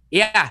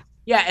 Yeah.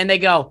 Yeah, and they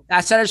go,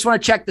 I said, I just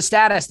want to check the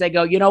status. They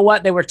go, you know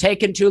what? They were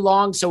taking too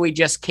long, so we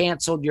just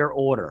canceled your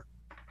order.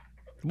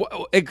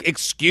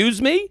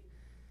 Excuse me?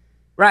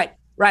 Right.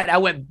 I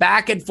went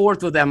back and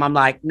forth with them. I'm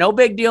like, no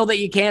big deal that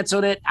you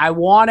canceled it. I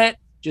want it.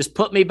 Just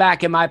put me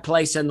back in my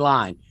place in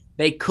line.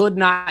 They could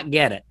not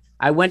get it.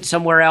 I went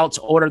somewhere else,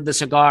 ordered the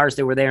cigars.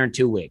 They were there in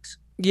 2 weeks.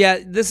 Yeah,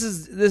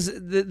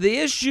 the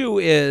issue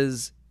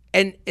is,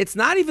 and it's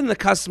not even the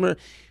customer.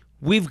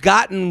 We've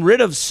gotten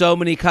rid of so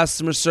many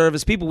customer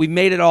service people. We've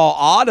made it all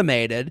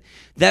automated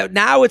that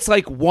now it's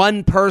like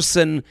one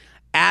person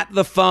at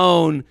the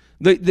phone.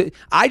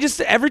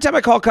 Every time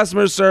I call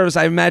customer service,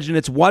 I imagine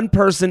it's one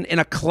person in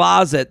a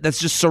closet that's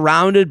just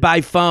surrounded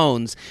by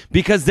phones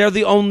because they're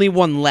the only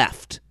one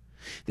left.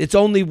 It's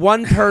only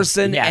one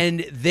person, yeah.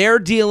 And they're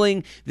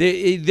dealing.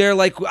 They're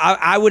like,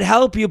 I would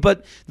help you,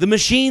 but the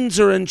machines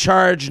are in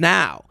charge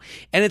now.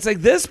 And it's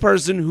like this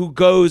person who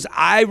goes,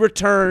 I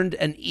returned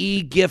an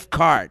e-gift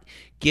card.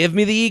 Give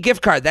me the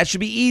e-gift card. That should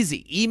be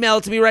easy. Email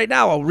it to me right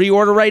now. I'll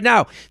reorder right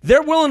now.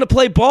 They're willing to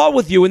play ball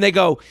with you, and they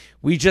go,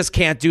 we just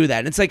can't do that.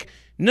 And it's like,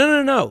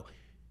 no.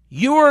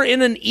 You are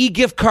in an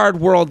e-gift card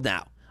world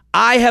now.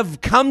 I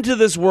have come to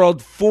this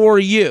world for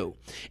you.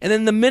 And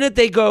then the minute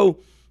they go,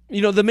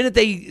 the minute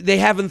they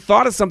haven't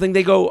thought of something,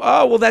 they go,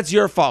 oh, well, that's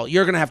your fault.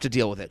 You're going to have to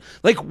deal with it.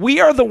 Like,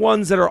 we are the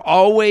ones that are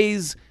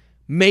always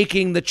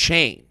making the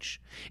change.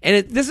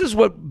 And this is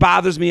what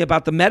bothers me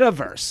about the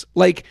metaverse.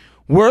 Like,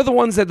 we're the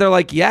ones that they're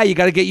like, yeah, you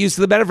got to get used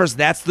to the metaverse.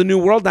 That's the new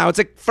world now. It's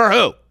like, for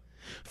who?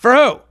 For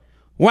who?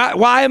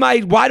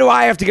 Why do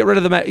I have to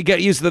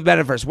get used to the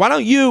metaverse? Why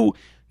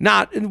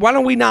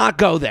don't we not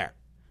go there?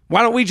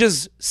 Why don't we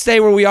just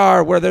stay where we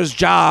are, where there's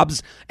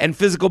jobs and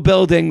physical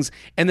buildings,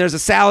 and there's a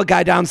salad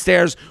guy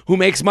downstairs who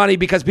makes money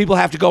because people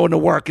have to go into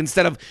work,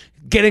 instead of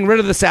getting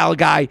rid of the salad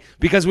guy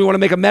because we want to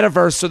make a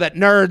metaverse so that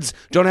nerds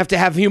don't have to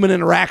have human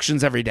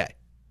interactions every day.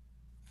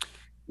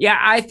 Yeah,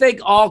 I think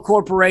all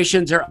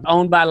corporations are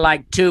owned by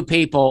like two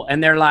people,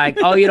 and they're like,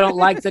 oh, you don't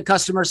like the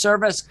customer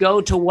service?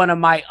 Go to one of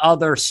my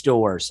other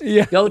stores.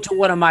 Yeah. Go to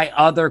one of my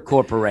other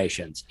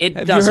corporations.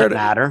 It doesn't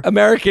matter.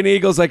 American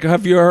Eagles, like,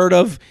 have you heard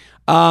of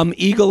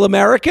Eagle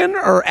American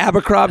or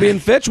Abercrombie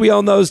and Fitch? We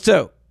own those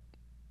too.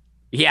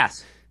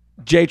 Yes.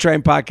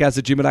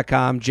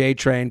 JTrainPodcast@gmail.com.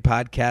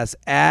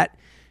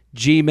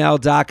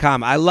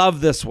 JTrainPodcast@gmail.com. I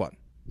love this one.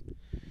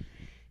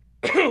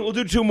 We'll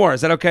do two more. Is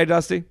that okay,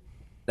 Dusty?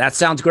 That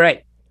sounds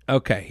great.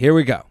 Okay, here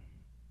we go.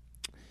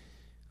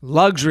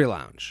 Luxury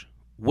Lounge.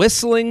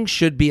 Whistling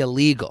should be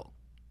illegal.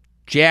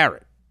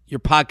 Jared,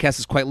 your podcast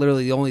is quite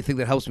literally the only thing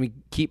that helps me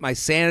keep my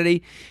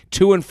sanity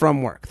to and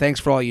from work. Thanks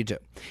for all you do.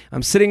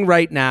 I'm sitting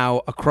right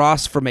now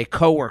across from a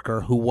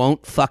coworker who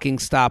won't fucking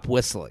stop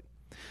whistling.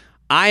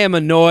 I am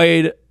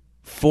annoyed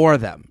for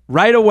them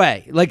right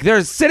away. Like,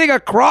 they're sitting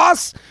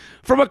across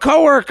from a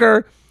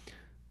coworker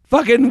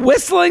fucking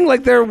whistling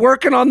like they're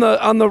working on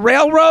the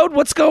railroad.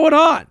 What's going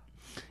on?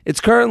 It's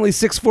currently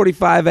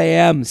 6:45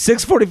 a.m.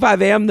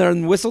 6:45 a.m. They're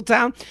in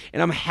Whistletown,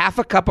 and I'm half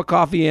a cup of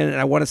coffee in, and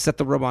I want to set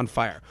the room on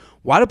fire.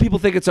 Why do people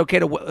think it's okay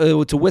to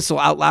whistle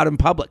out loud in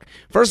public?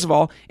 First of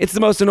all, it's the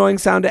most annoying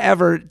sound to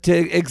ever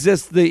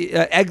exist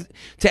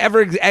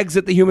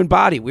exit the human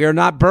body. We are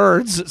not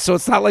birds, so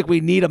it's not like we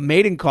need a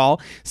mating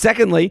call.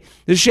 Secondly,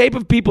 the shape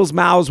of people's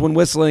mouths when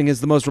whistling is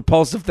the most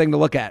repulsive thing to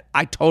look at.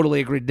 I totally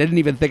agree. Didn't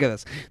even think of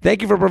this.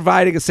 Thank you for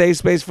providing a safe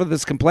space for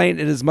this complaint.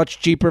 It is much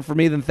cheaper for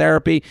me than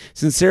therapy.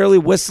 Sincerely,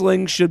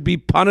 whistling should be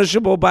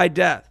punishable by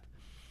death.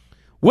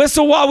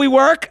 Whistle while we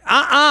work?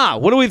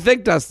 What do we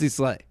think, Dusty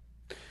Slay?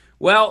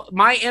 Well,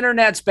 my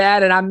internet's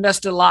bad, and I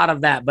missed a lot of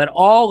that. But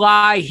all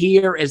I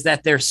hear is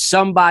that there's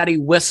somebody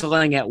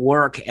whistling at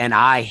work, and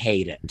I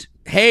hate it.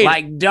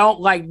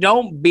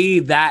 Don't be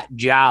that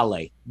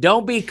jolly.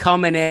 Don't be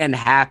coming in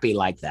happy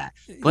like that.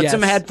 Put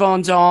some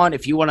headphones on.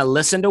 If you want to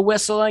listen to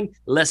whistling,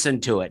 listen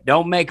to it.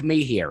 Don't make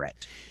me hear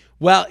it.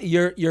 Well,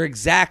 you're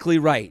exactly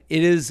right.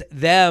 It is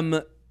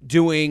them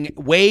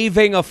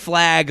waving a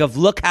flag of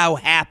look how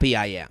happy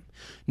I am.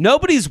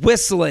 Nobody's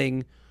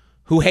whistling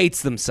who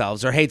hates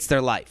themselves or hates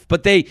their life.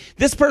 But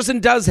this person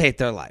does hate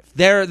their life.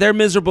 They're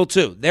miserable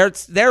too. They're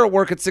at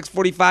work at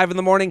 6:45 in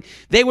the morning.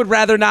 They would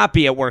rather not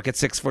be at work at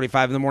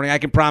 6:45 in the morning. I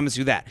can promise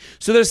you that.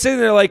 So they're sitting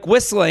there like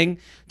whistling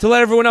to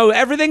let everyone know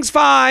everything's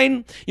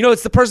fine.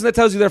 It's the person that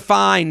tells you they're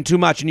fine too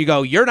much, and you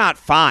go, you're not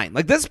fine.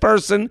 Like, this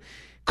person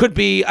could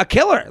be a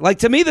killer. Like,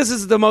 to me, this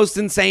is the most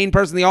insane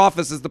person in the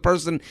office, is the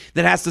person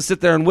that has to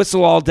sit there and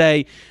whistle all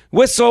day.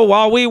 Whistle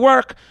while we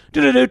work.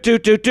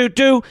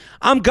 Do-do-do-do-do-do-do.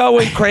 I'm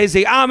going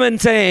crazy. I'm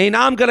insane.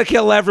 I'm going to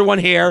kill everyone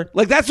here.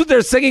 Like, that's what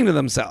they're singing to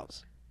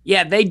themselves.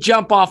 Yeah, they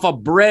jump off a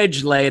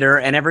bridge later,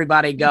 and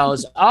everybody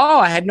goes, oh,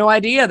 I had no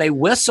idea. They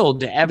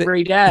whistled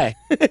every day.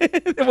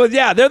 Well,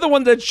 yeah, they're the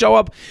ones that show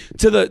up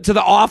to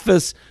the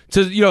office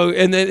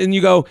and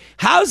you go,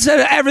 how's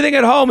everything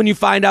at home? And you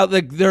find out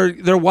that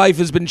their wife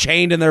has been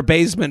chained in their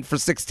basement for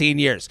 16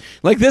 years.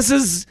 Like, this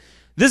is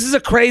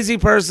a crazy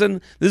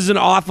person. This is an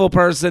awful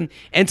person.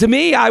 And to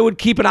me, I would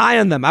keep an eye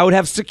on them. I would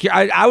have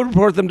I would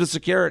report them to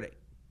security.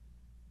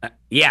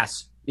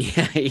 Yes.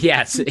 Yeah.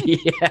 Yes.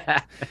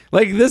 Yeah.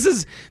 Like this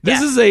is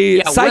a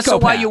psychopath. Whistle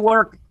while you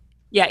work.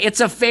 Yeah, it's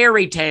a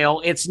fairy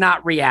tale. It's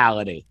not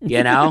reality,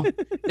 you know?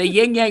 The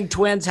Yin Yang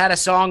Twins had a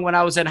song when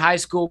I was in high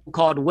school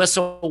called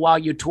Whistle While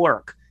You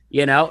Twerk,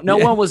 you know? No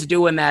one was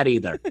doing that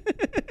either.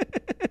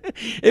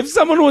 If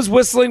someone was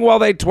whistling while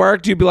they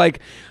twerked, you'd be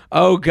like,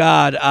 oh,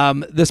 God,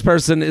 this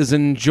person is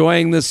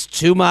enjoying this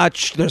too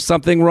much. There's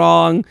something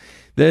wrong.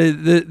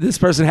 This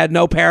person had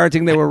no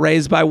parenting. They were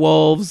raised by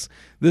wolves.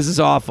 This is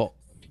awful.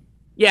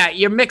 Yeah,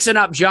 you're mixing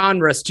up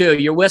genres, too.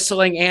 You're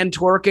whistling and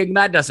twerking.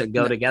 That doesn't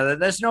go together.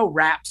 There's no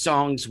rap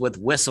songs with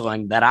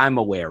whistling that I'm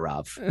aware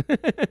of.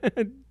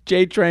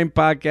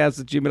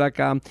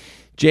 JTrainPodcast@gmail.com.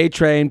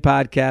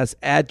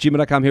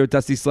 JTrainPodcast@gmail.com here with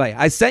Dusty Slay.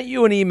 I sent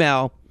you an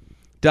email,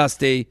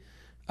 Dusty,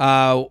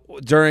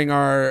 during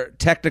our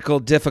technical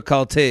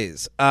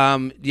difficulties.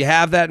 Do you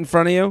have that in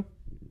front of you?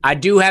 I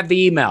do have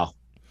the email.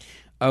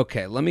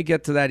 Okay, let me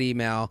get to that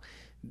email.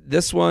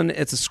 This one,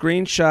 it's a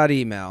screenshot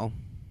email.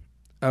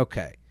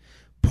 Okay.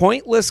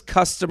 Pointless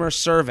customer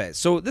surveys.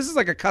 So this is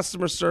like a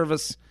customer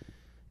service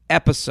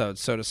episode,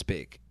 so to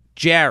speak.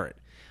 Jared,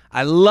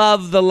 I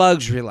love the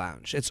Luxury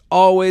Lounge. It's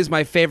always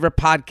my favorite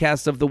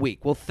podcast of the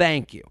week. Well,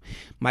 thank you.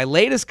 My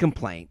latest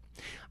complaint,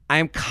 I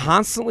am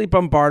constantly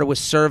bombarded with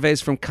surveys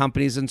from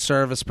companies and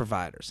service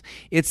providers.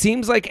 It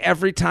seems like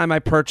every time I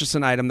purchase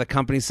an item, the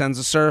company sends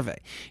a survey.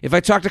 If I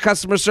talk to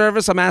customer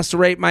service, I'm asked to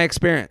rate my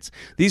experience.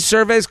 These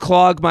surveys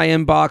clog my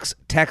inbox,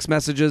 text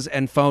messages,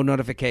 and phone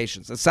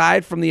notifications.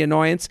 Aside from the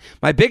annoyance,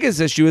 my biggest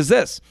issue is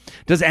this.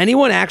 Does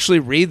anyone actually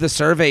read the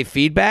survey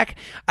feedback?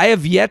 I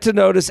have yet to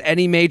notice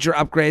any major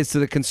upgrades to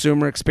the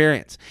consumer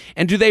experience.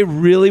 And do they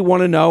really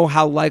want to know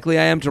how likely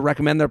I am to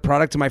recommend their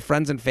product to my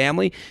friends and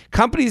family?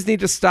 Companies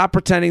need to stop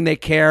pretending they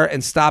care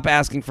and stop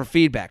asking for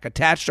feedback.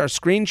 Attached are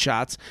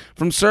screenshots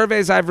from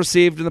surveys I've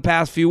received in the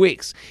past few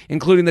weeks,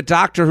 including the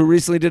doctor who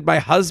recently did my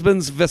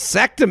husband's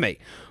vasectomy.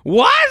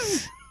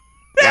 What?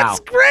 That's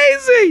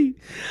crazy.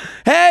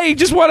 Hey,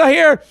 just want to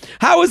hear,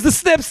 how was the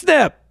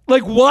snip?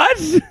 Like, what?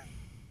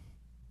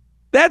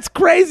 That's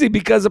crazy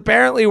because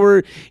apparently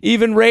we're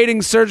even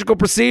rating surgical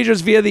procedures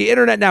via the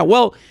internet now.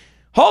 Well,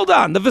 hold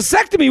on. The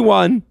vasectomy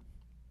one,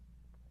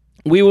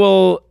 we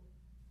will...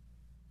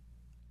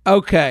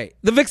 Okay.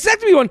 The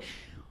vasectomy one,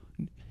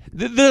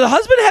 the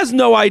husband has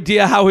no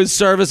idea how his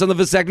service on the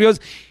vasectomy goes.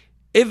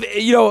 If,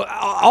 you know,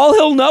 all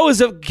he'll know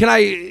is, can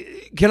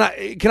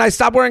I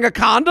stop wearing a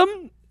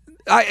condom?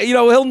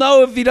 He'll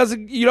know if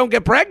you don't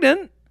get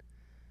pregnant.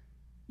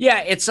 Yeah,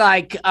 it's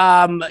like,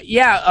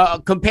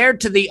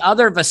 compared to the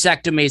other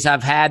vasectomies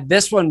I've had,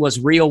 this one was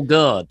real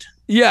good.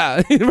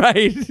 Yeah,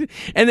 right.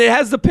 And it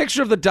has the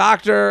picture of the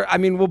doctor. I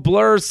mean, we'll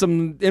blur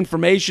some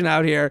information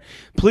out here.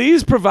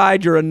 Please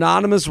provide your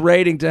anonymous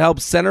rating to help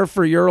Center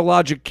for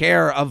Urologic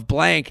Care of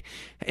blank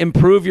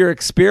improve your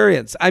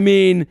experience. I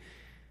mean,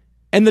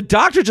 and the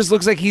doctor just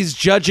looks like he's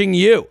judging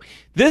you.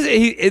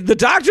 The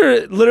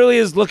doctor literally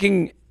is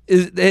looking,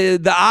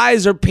 the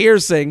eyes are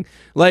piercing,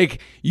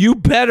 like, you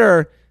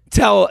better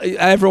tell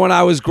everyone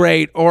I was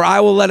great or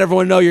I will let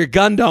everyone know your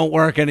gun don't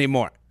work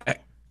anymore.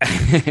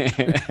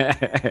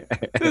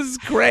 This is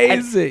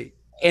crazy.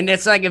 And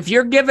it's like, if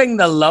you're giving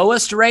the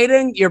lowest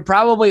rating, you're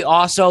probably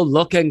also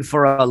looking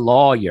for a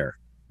lawyer.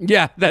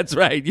 Yeah, that's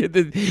right.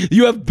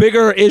 You have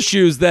bigger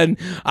issues than,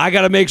 I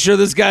got to make sure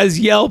this guy's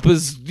Yelp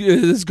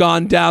has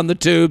gone down the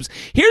tubes.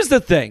 Here's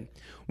the thing.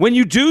 When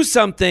you do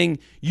something,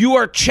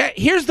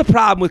 here's the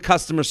problem with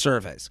customer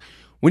surveys.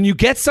 When you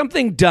get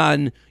something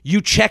done, you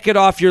check it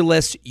off your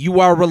list, you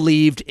are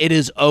relieved, it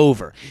is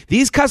over.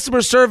 These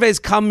customer surveys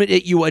come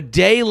at you a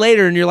day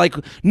later and you're like,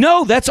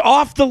 no, that's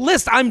off the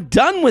list. I'm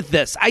done with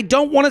this. I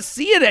don't want to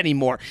see it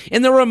anymore.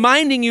 And they're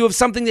reminding you of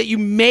something that you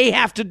may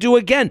have to do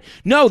again.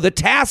 No, the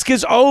task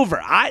is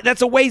over.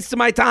 That's a waste of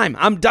my time.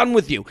 I'm done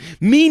with you.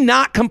 Me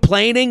not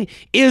complaining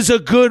is a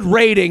good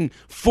rating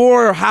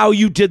for how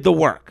you did the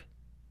work.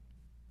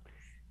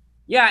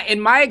 Yeah, in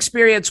my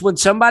experience, when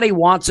somebody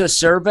wants a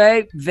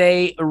survey,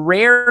 they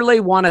rarely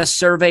want a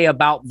survey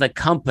about the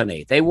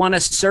company. They want a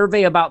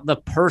survey about the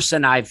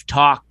person I've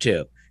talked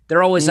to.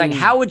 They're always like,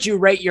 how would you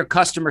rate your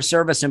customer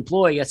service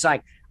employee? It's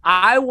like,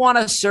 I want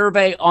a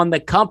survey on the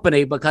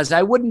company because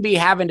I wouldn't be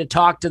having to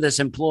talk to this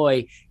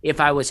employee if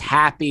I was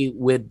happy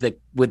with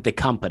the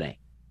company.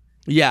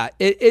 Yeah,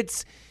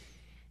 it's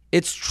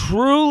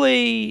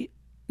truly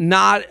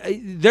not,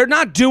 they're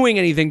not doing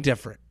anything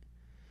different.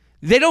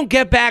 They don't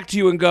get back to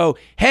you and go,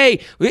 hey,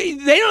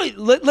 they don't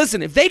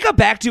listen. If they got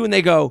back to you and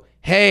they go,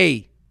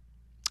 hey,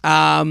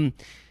 Luann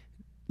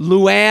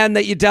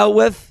that you dealt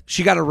with,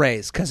 she got a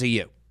raise because of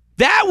you.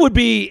 That would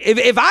be,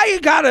 if I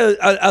got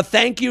a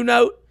thank you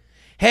note,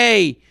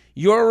 hey,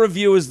 your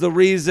review is the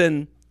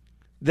reason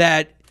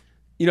that,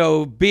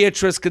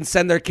 Beatrice can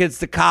send their kids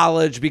to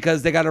college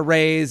because they got a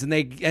raise and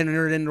they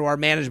entered into our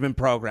management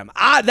program.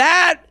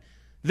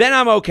 Then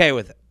I'm okay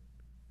with it.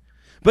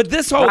 But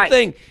this whole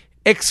thing,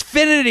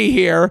 Xfinity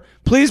here,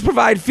 please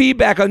provide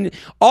feedback on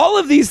all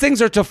of these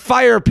things are to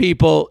fire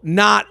people,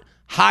 not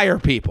hire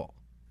people.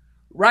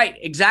 Right,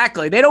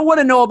 exactly. They don't want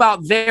to know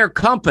about their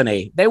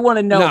company. They want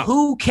to know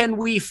who can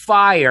we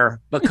fire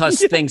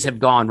because things have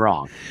gone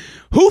wrong.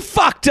 Who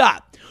fucked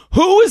up?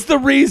 Who is the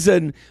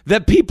reason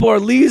that people are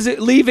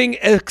leaving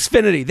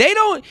Xfinity?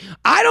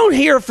 I don't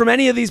hear from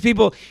any of these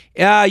people,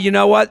 you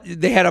know what?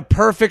 They had a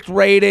perfect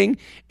rating,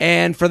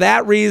 and for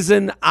that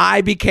reason,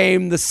 I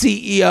became the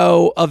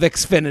CEO of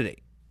Xfinity.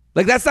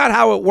 Like, that's not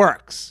how it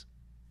works.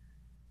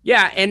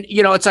 Yeah, and,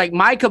 it's like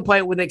my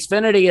complaint with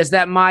Xfinity is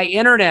that my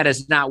internet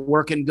is not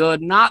working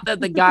good, not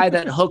that the guy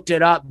that hooked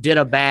it up did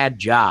a bad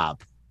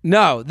job.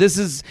 No, this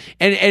is –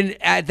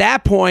 and at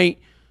that point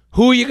 –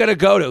 who are you going to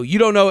go to? You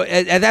don't know.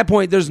 At that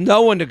point, there's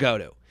no one to go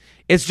to.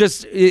 It's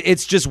just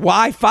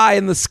Wi-Fi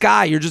in the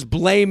sky. You're just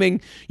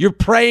blaming. You're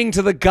praying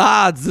to the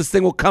gods this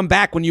thing will come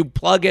back when you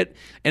plug it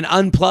and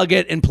unplug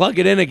it and plug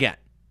it in again.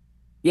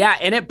 Yeah,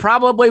 and it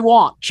probably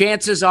won't.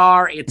 Chances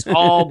are it's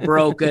all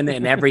broken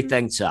and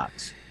everything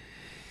sucks.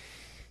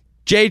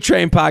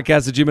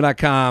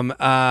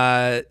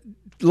 JTrainPodcast@gmail.com.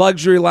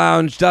 Luxury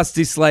Lounge,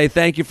 Dusty Slay,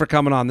 thank you for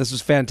coming on. This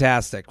was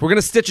fantastic. We're going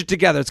to stitch it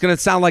together. It's going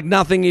to sound like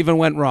nothing even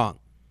went wrong.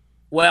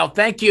 Well,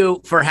 thank you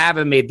for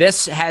having me.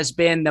 This has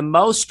been the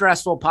most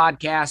stressful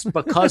podcast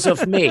because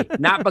of me,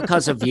 not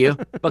because of you,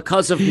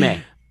 because of me.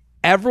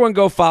 Everyone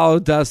go follow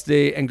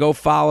Dusty and go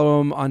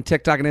follow him on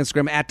TikTok and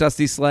Instagram at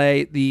Dusty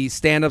Slay, the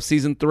stand-up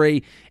season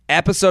 3,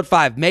 episode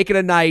 5. Make it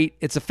a night.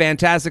 It's a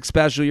fantastic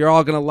special. You're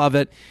all going to love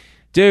it.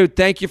 Dude,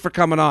 thank you for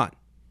coming on.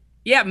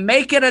 Yeah,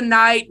 make it a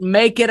night,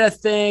 make it a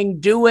thing,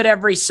 do it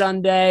every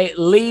Sunday,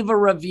 leave a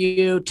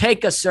review,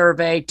 take a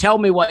survey, tell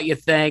me what you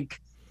think.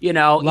 Eat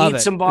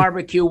some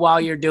barbecue while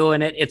you're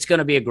doing it. It's going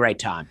to be a great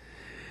time.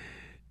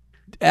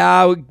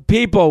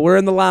 People, we're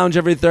in the lounge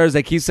every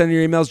Thursday. Keep sending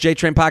your emails,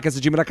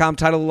 jtrainpodcast@gmail.com.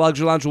 Title of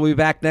Luxury Lounge. We'll be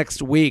back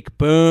next week.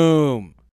 Boom.